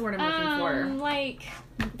 What's the word I'm looking for? Like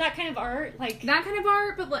that kind of art, like That kind of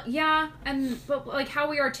art, but like, yeah, but like how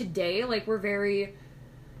we are today, like we're very.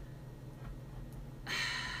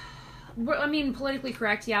 I mean, politically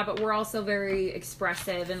correct, yeah, but we're also very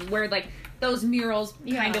expressive, and where like those murals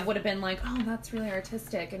kind Yeah. of would have been like, oh, that's really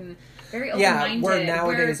artistic and very yeah, open-minded. where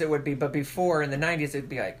nowadays it would be, but before in the 90s it'd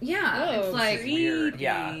be like, yeah, oh, it's like weird,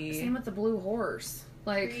 yeah. creepy. same with the blue horse,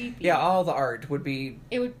 like. Creepy. yeah, all the art would be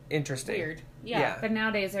It would interesting. weird. Yeah. Yeah. But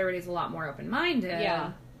nowadays, everybody's a lot more open-minded.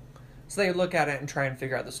 Yeah. So they look at it and try and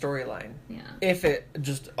figure out the storyline. Yeah. If it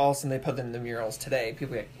just all of a sudden they put in the murals today,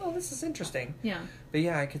 people be like, oh, this is interesting. Yeah. But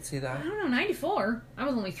yeah, I could see I that. don't know, 94. I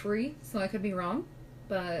was only 3, so I could be wrong.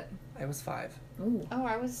 But, I was 5. ooh. Oh,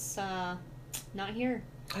 I was not here.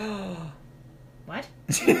 What?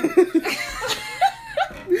 This was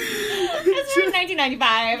in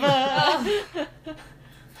 1995.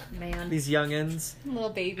 Man. These youngins. Little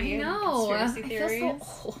baby. I and know. I Conspiracy feel theories. so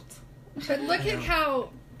old. But look at how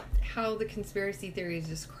the conspiracy theories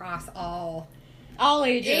just cross all All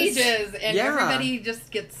ages. and Yeah. everybody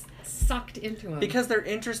just gets sucked into them. Because they're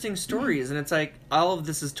interesting stories, and it's like, all of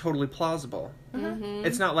this is totally plausible. Mm-hmm.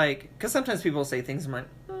 It's not like, because sometimes people say things, I'm like,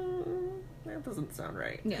 that doesn't sound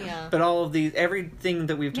right. Yeah. Yeah. But all of these, everything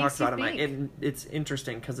that we've Makes talked you about, I'm like, think. it's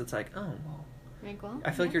interesting because it's like, oh, well, Like, well,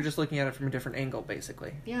 I feel like you're just looking at it from a different angle,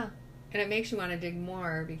 basically. yeah. and it makes you want to dig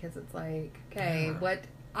more because it's like, okay, Yeah. what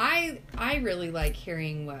I really like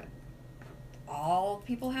hearing what all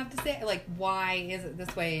people have to say. Like, why is it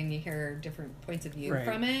this way? And you hear different points of view Right.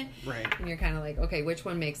 from it, Right. and you're kind of like, okay, which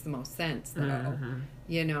one makes the most sense? Though, Mhm.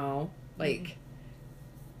 you know, like.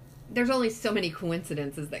 There's only so many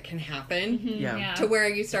coincidences that can happen Yeah. to where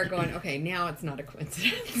you start going, okay, now it's not a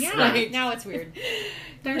coincidence. Yeah. Like, Now it's weird.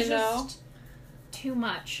 There's You know? just too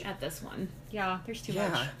much at this one. Yeah, there's too Yeah.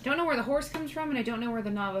 much. I don't know where the horse comes from, and I don't know where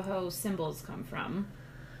the Navajo symbols come from.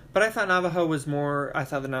 But I thought I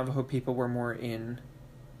thought the Navajo people were more in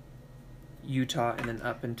Utah and then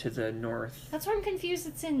up into the That's why I'm confused.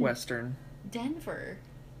 It's in northwestern. Denver.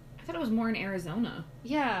 I thought it was more in Arizona.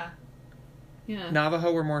 Yeah. Yeah.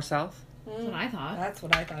 Navajo were more south? That's what I thought. That's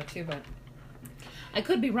what I thought too, but I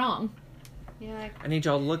could be wrong. Yeah. I need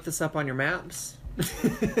y'all to look this up on your maps.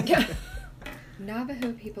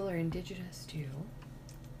 Navajo people are indigenous too.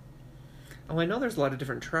 Oh, I know there's a lot of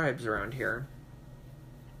different tribes around here.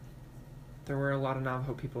 There were a lot of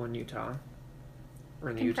Navajo people in Utah. Or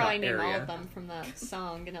in the You can Utah probably name area. all of them from that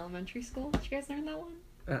song in elementary school. Did you guys learn that one?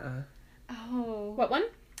 Uh-uh. Oh. What one?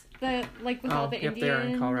 The with all the yep, they are in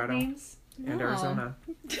Indian Colorado. names. And No. Arizona.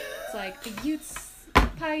 It's like the Utes,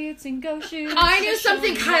 Paiutes, and Goshutes. I knew the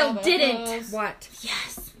something Shoshone Kyle Navajos. didn't. What?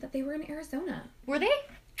 Yes, that they were in Arizona Were they?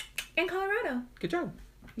 and Colorado. Good job.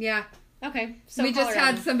 Yeah. Okay, so we just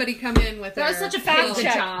Colorado. had somebody come in with That was their such a fact little-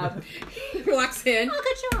 check. Job. He walks in. Oh,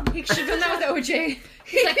 good job. You should have done that with OJ.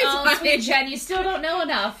 He's like, He's oh, like- sweet Jen, you still don't know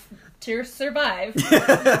enough to survive.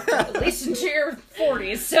 At least into your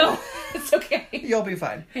 40s, so it's okay. You'll be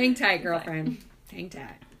fine. Hang tight, girlfriend. Hang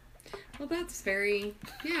tight. Well, that's very.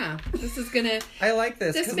 Yeah. This is gonna. I like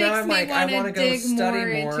this This because makes now I'm me like, I wanna want to go dig study more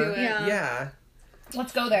more. into it. Yeah.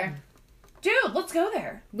 Let's go there. Dude, let's go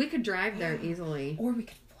there. We could drive there easily. Or we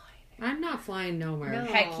could fly. I'm not flying nowhere. No.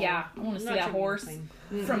 Heck yeah. I want to see Not that your horse thing.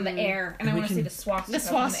 from the air. And I We want to see can- the swastika. The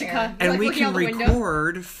swastika. From the air. And Like we looking can out the window.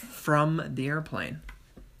 record from the airplane.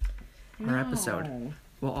 Our episode. No.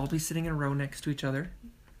 We'll all be sitting in a row next to each other.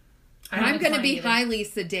 I don't I'm like going to flying be either. highly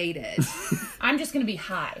sedated. I'm just going to be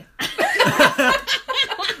high.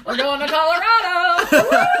 We're going to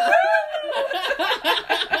Colorado.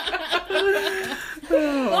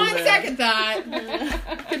 On second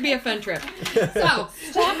thought, could be a fun trip. So,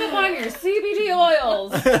 Stock up on your CBD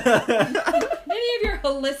oils. any of your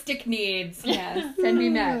holistic needs Yes. can be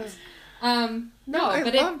met. No, I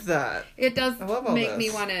but loved that. it does I love all make me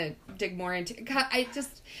this. want to dig more into. God,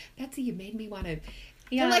 Betsy, you made me want to.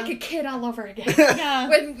 Yeah. Feel like a kid all over again. Yeah.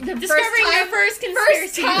 When the Discovering your first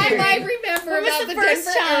conspiracy time theory. I remember When was about the the first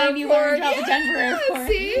Denver time you learned airport. about the Denver airport?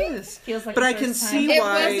 See? Yes. Feels like But the I can first see time. It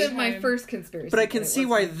why- wasn't my first conspiracy. But I can it see was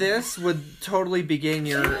why my- this would totally begin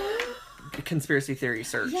your conspiracy theory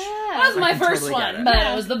search. That was Yeah. my I can first totally get one, it. but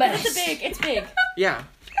it was the best. It's big. Yeah,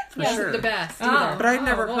 for Wasn't sure. the best. Oh. either. But I'd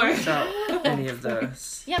never Oh, heard boy. about any of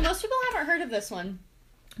this. Yeah, most people haven't heard of this one,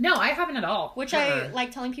 No, I haven't at all. which I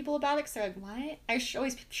like telling people about it because they're like, what? I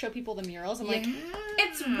always show people the murals. I'm like,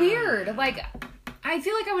 It's weird. Like, I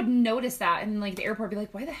feel like I would notice that in like the airport, be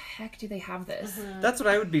like, why the heck do they have this? That's what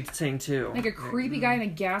I would be saying too. Like a creepy guy in a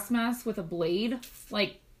gas mask with a blade.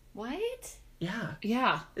 Like, what? Yeah,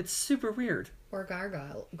 yeah, it's super weird. Or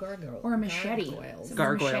gargoyle. or a machete. Gargoyles. Is it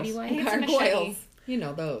Gargoyles. machete way? It's a machete. Gargoyles. You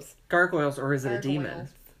know those. Gargoyles, or is it a demon Gargoyles.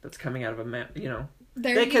 that's coming out of a man? You know,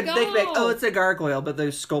 There they you could go. they could make, oh, it's a gargoyle, but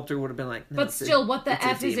the sculptor would have been like, no, But it's a- still, what the it's a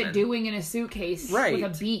F is it demon. doing in a suitcase Right.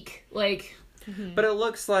 with a beak? Like, But it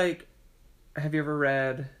looks like. Have you ever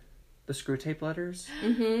read the Screw Tape Letters?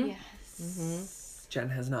 Mm-hmm. Yes. Jen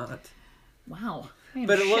has not. wow. I am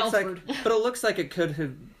But it looks sheltered. like it could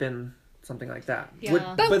have been something like that.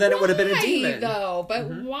 Yeah. But then it would have been a why, demon. though? But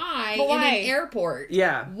why But why? in an airport?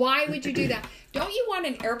 Yeah. Why would you do that? Don't you want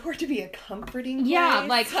an airport to be a comforting place? Yeah,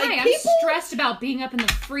 like, hi, I'm people- stressed about being up in the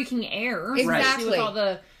freaking air. Exactly. With all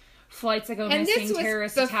the flights that go And missing, this was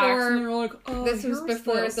terrorist before- attacks, and they're like, oh, This was here's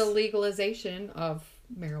before this. the legalization of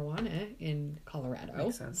marijuana in Colorado.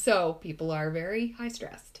 Makes sense. So people are very high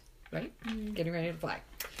stressed, right? Mm. Getting ready to fly.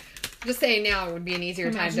 Just saying now it would be an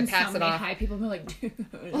easier time to Imagine pass so it many off. high people be like, dude,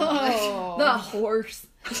 Oh. the horse.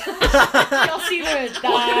 Y'all see the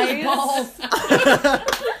thighs? Balls.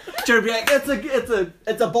 Jen would be like,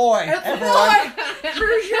 it's a boy. Everyone.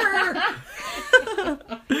 For sure.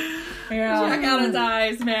 yeah. Check out his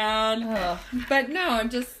eyes, man. Ugh. But no,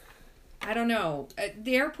 I don't know.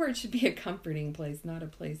 The airport should be a comforting place, not a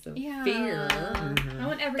place of Yeah. fear. I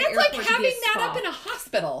want every That's like airport to be having a that spa. up in a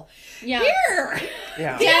hospital. Yeah. Here!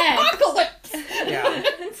 Yeah. The apocalypse! Yeah.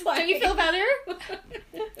 It's like, Don't you feel better?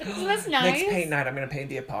 So that's nice. Next paint night, I'm gonna paint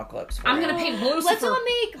the apocalypse. For I'm you. gonna paint Let's Lucifer. all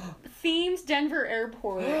make themed Denver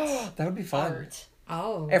airport That would be fun. art.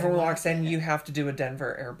 Oh. Everyone walks in, you have to do a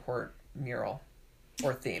Denver airport mural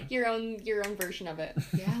or theme. Your own version of it.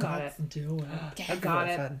 Yeah, Got let's do it. That'd be got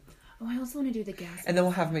really it. fun. Oh, I also want to do the gas. And then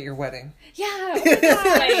we'll have them at your wedding. Yeah. Oh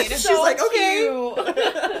my God. She's So like, okay. cute.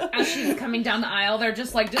 As she's coming down the aisle, they're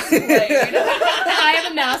just like displayed. I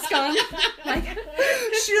have a mask on. Like,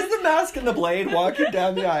 She has the mask and the blade walking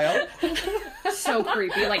down the aisle. so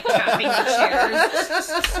creepy, like tapping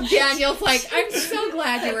the chairs. Daniel's like, I'm so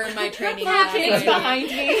glad you were in my training Four kids class. behind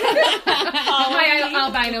me. My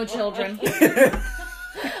albino children.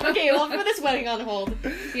 Okay, well, put this wedding on hold.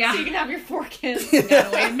 Yeah. So you can have your 4 kids.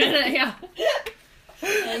 Yeah, wait a minute, yeah.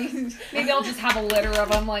 Maybe I'll just have a litter of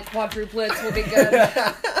them, like quadruplets will be good.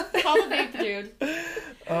 Call the vape dude.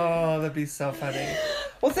 Oh, that'd be so funny.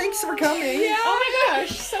 Well, thanks for coming. Yeah. Oh my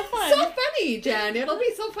gosh, so fun. So funny, Jen. It'll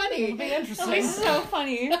be so funny. It'll be It'll be interesting. so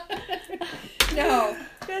funny. No.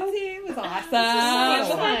 Betsy, it was So awesome.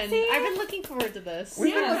 fun. I've been looking forward to this.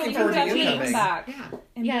 We've been looking forward to you coming. Back. Yeah.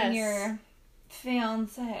 And Yes. then your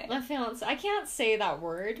fiance. My fiance. I can't say that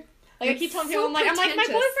word. Like I It's keep telling so people, I'm like, my pretentious.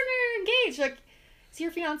 boyfriend are engaged. Like, is he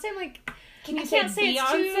your fiance? I'm like, Can you I say can't say it's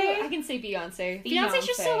Beyonce? too. I can say Beyonce. Beyonce. Beyonce's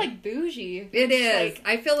just so like bougie. It is. Like,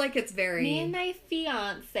 I feel like it's very... me and my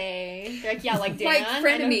fiance. They're like, yeah, like Dan. like I know who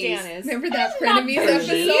Frenemies. Dan is. Remember that not Frenemies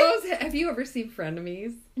bougie. episodes? Have you ever seen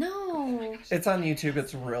Frenemies? No. It's on YouTube.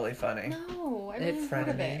 It's really funny. No. I It's haven't heard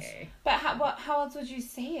of Frenemies. it. But how else would you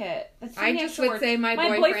say it? That's I too just short. would say my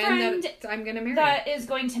boyfriend that I'm going to marry. that is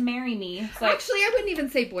going to marry me. It's like, Actually, I wouldn't even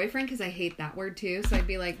say boyfriend because I hate that word too. So I'd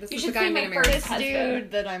be like, this You is the should guy say I'm my going to marry. first This husband.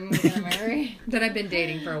 dude that I'm gonna marry. That I've been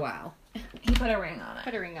dating for a while. he put a ring on it.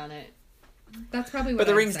 Put a ring on it. That's probably what But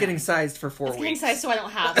the I'd ring's say. getting sized for 4 It's getting weeks. sized so I don't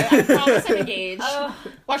have it. I promise I'm engaged.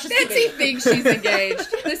 Watch this Betsy video. thinks she's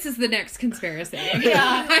engaged. This is the next conspiracy.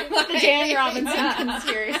 Yeah. I'm like, The Dan Robinson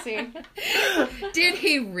conspiracy. Did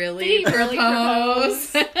he really Did he really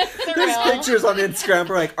propose? It's There's real. pictures on Instagram.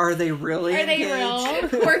 We're like, are they really? Are they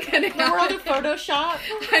engaged? real? We're gonna The world have of Photoshop.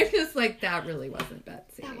 I'm just like, that really wasn't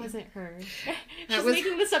Betsy. That wasn't her. That She's was-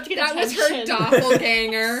 making this up to get That was attention. her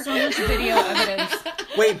doppelganger. So much video evidence.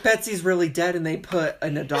 Wait, Betsy's really dead, and they put a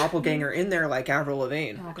doppelganger in there like Avril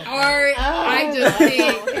Lavigne. Oh, good. Or I just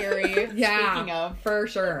think, theory. yeah, Speaking of. for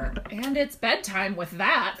sure. And it's bedtime with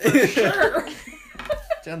that, for sure.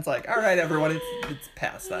 Jen's like, all right, everyone, it's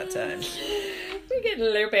past that time. We get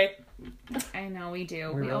loopy. I know we do.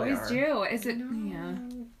 We We, really always are. do. Is it? Yeah.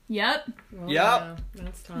 Yep. Oh, Yep. yeah,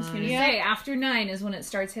 that's I was gonna time. say after 9 is when it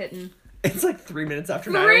starts hitting. It's like 3 minutes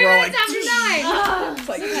after 9. 3 and we're all minutes after 9. It's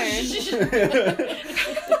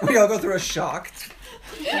like, we all go through a shock.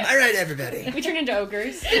 All right, everybody. we turn into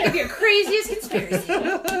ogres. Your craziest conspiracy.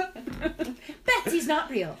 Betsy's not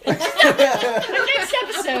real. Next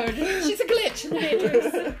episode. She's a glitch in the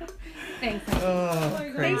matrix. Thanks. Oh, Thanks,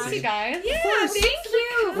 you crazy. guys. Yeah, thank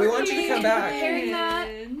you. We want you to come back. Hearing that.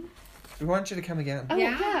 We want you to come again. Oh,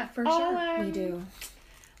 Yeah, for sure. We do.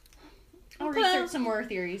 I'll research some more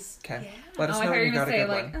theories. Okay. Let us Oh, I know thought when you you were got a gonna say good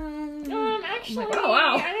like, one. Actually, oh,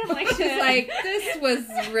 wow. I didn't like She's it. like, this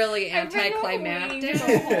was really I've been anticlimactic.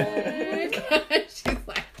 waiting to go She's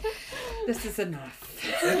like, this is enough.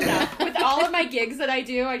 With all of my gigs that I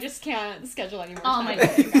do, I just can't schedule any more oh time. my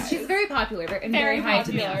goodness, she's very popular and very, high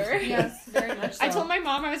popular. demand. Yes, very much so. so. I told my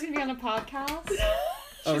mom I was going to be on a podcast. She's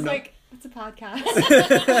Oh, no. like, what's a podcast?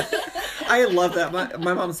 I love that.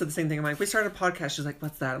 My mom said the same thing. I'm like, we started a podcast. She's like,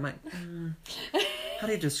 what's that? I'm like, how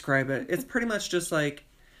do you describe it? It's pretty much just like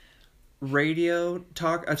a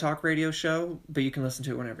talk radio show, but you can listen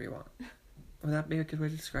to it whenever you want. Would that be a good way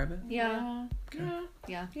to describe it? Yeah. Okay.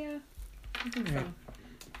 Yeah. Yeah. Alright.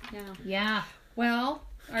 Yeah. Yeah. Well,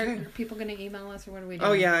 are Okay. people going to email us or what are we doing?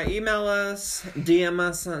 Oh yeah, email us, DM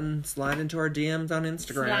us, and slide into our DMs on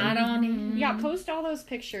Instagram. Slide on in. Yeah, post all those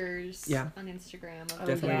pictures Yeah. on Instagram. Of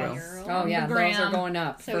Definitely the will. girl. Oh yeah, The those are gram. going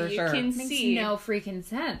up So for you sure. can Makes see. no freaking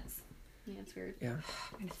sense. Yeah, it's weird. Yeah.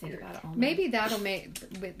 I'm gonna think about it all night. Maybe that'll make.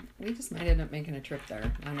 We just might end up making a trip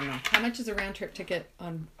there. I don't know. How much is a round trip ticket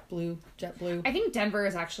on JetBlue? I think Denver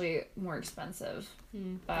is actually more expensive.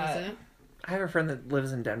 But Is it? I have a friend that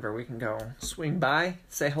lives in Denver. We can go swing by,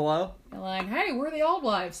 say hello. they're like, hey, we're the old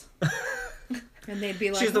wives. And they'd be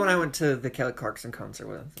like, She's the one I went to the Kelly Clarkson concert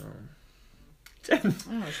with. So.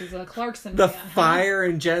 Oh, she's a Clarkson. The fan. fire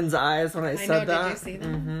in Jen's eyes when I I said know. that. Did you see that?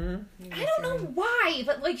 Mm-hmm. I don't know why,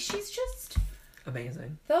 but like she's just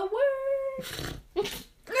Amazing. the worst.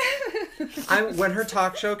 When her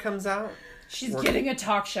talk show comes out, She's Work. getting a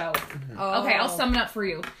talk show. Oh. Okay, I'll sum it up for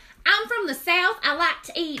you. I'm from the South. I like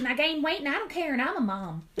to eat and I gain weight and I don't care and I'm a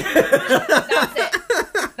mom. That's it.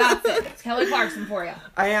 That's it. It's Kelly Clarkson for you.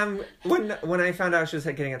 I am. When I found out she was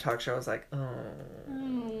getting a talk show, I was like, oh.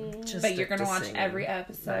 Just But you're stick gonna to watch singing. every I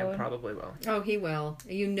episode. probably will. Oh, he will.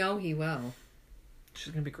 You know he will.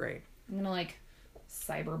 She's gonna be great. I'm gonna like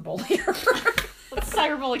cyberbully her. Let's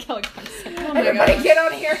cyberbully Kelly Clarkson. Oh my Everybody gosh. get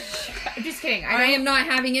on here. I'm just kidding. I am not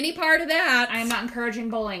having any part of that. I am not encouraging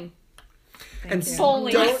bowling. And you.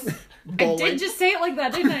 Bowling. Don't I bowling. did just say it like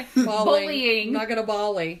that, didn't I? Bowling. Bullying. Not gonna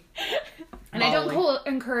volley. And I don't Bowling.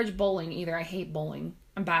 encourage bowling either. I hate bowling.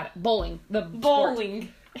 I'm bad at bowling. The Bowling.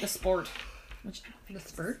 Sport. The sport. Which The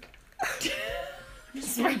spurt. I'm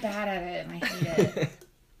just very bad at it and I hate it.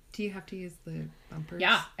 Do you have to use the bumpers?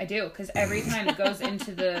 Yeah, I do. Because every time it goes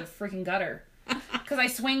into the freaking gutter. Because I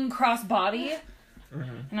swing cross body.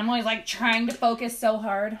 And I'm always like trying to focus so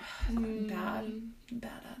hard. I'm bad. I'm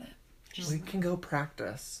bad at it. We can go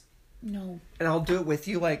practice. No. And I'll do it with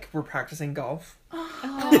you like we're practicing golf.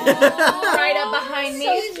 Right up behind me.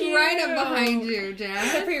 He's right up behind you, Except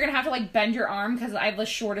Dad. for you're gonna have to like bend your arm because I have the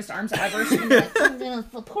shortest arms ever. So you're gonna be like, I'm gonna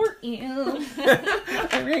support you.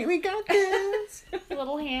 Alright, we got this.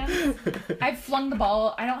 Little hands. I've flung the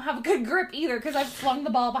ball. I don't have a good grip either because I've flung the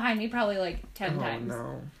ball behind me probably like 10 Oh times.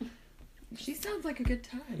 no. She sounds like a good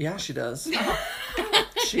time. Yeah, she does.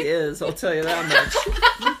 She is. I'll tell you that much.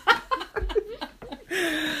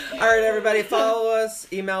 All right, everybody, follow us,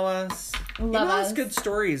 email us. Email us good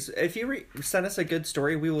stories. If you send us a good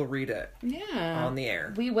story, we will read it on the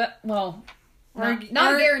air. We will. Well, not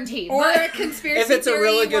guaranteed. Or but a conspiracy if it's a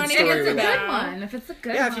really good theory story, if it's a good one. If it's a good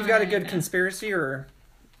one. Yeah, if you've got a good conspiracy or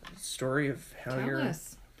story of how Tell your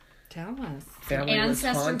us. family was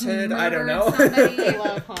Ancestors haunted. I don't know. Somebody,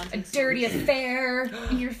 Love haunted a dirty affair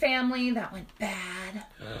in your family that went bad.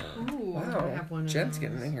 Ooh, I Wow, have one of Jen's those.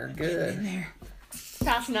 getting in here good. In there.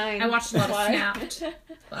 Past 9. I watched a lot of Snapped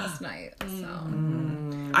last night.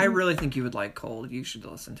 So I really think you would like Cold. You should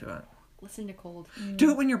listen to it. Listen to Cold. Do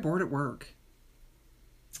it when you're bored at work.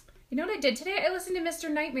 you know what I did today? I listened to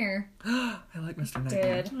Mr. Nightmare. I like Mr.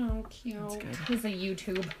 Nightmare. Did. Oh, cute. That's good. He's a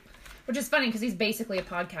YouTube, which is funny because he's basically a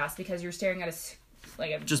podcast because you're staring at a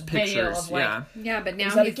Just video pictures, of like yeah. Yeah, but now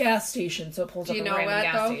he's at a he's... gas station, so it pulls Do up you a know random what,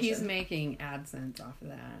 gas though? station. He's making AdSense off of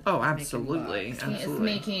that. Oh, He's making absolutely. bucks. He is Absolutely.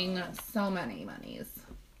 making so many monies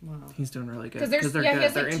Wow. He's doing really good. because they're he good.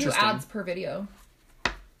 has They're like 2 interesting. ads per video,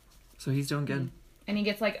 So he's doing good. and he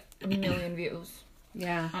gets like 1 million views.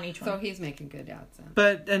 Yeah. On each So one. he's making good AdSense.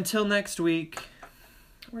 But until next week,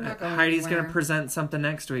 We're not going Heidi's anywhere. going to present something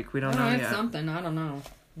next week. We don't know it's yet. something. I don't know.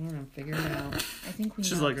 We're going to figure it out. I think we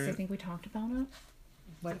She's know, like- 'cause I think we talked about it.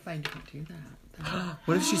 What if I don't do that?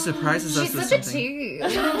 What if she surprises us She's with such a something?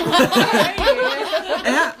 tease.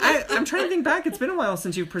 Yeah, I'm trying to think back. It's been a while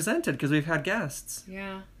since you presented because we've had guests.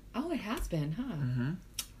 Yeah. Oh, it has been, huh? Mm-hmm.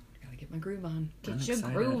 Gotta get my groove on. Get I'm your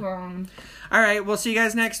excited. groove on. All right, we'll see you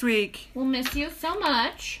guys next week. We'll miss you so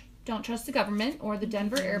much. Don't trust the government or the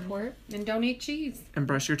Denver airport. And don't eat cheese. And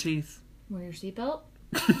brush your teeth. Wear your seatbelt.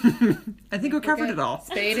 I think we covered it all.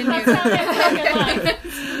 Spade and neuter.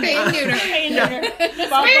 Spade and neuter.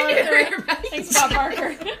 Bob Neuter Barker. your pets. Thanks, Bob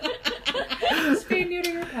Barker. Spay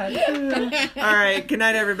neuter your pets. All right, good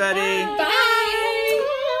night, everybody. Bye.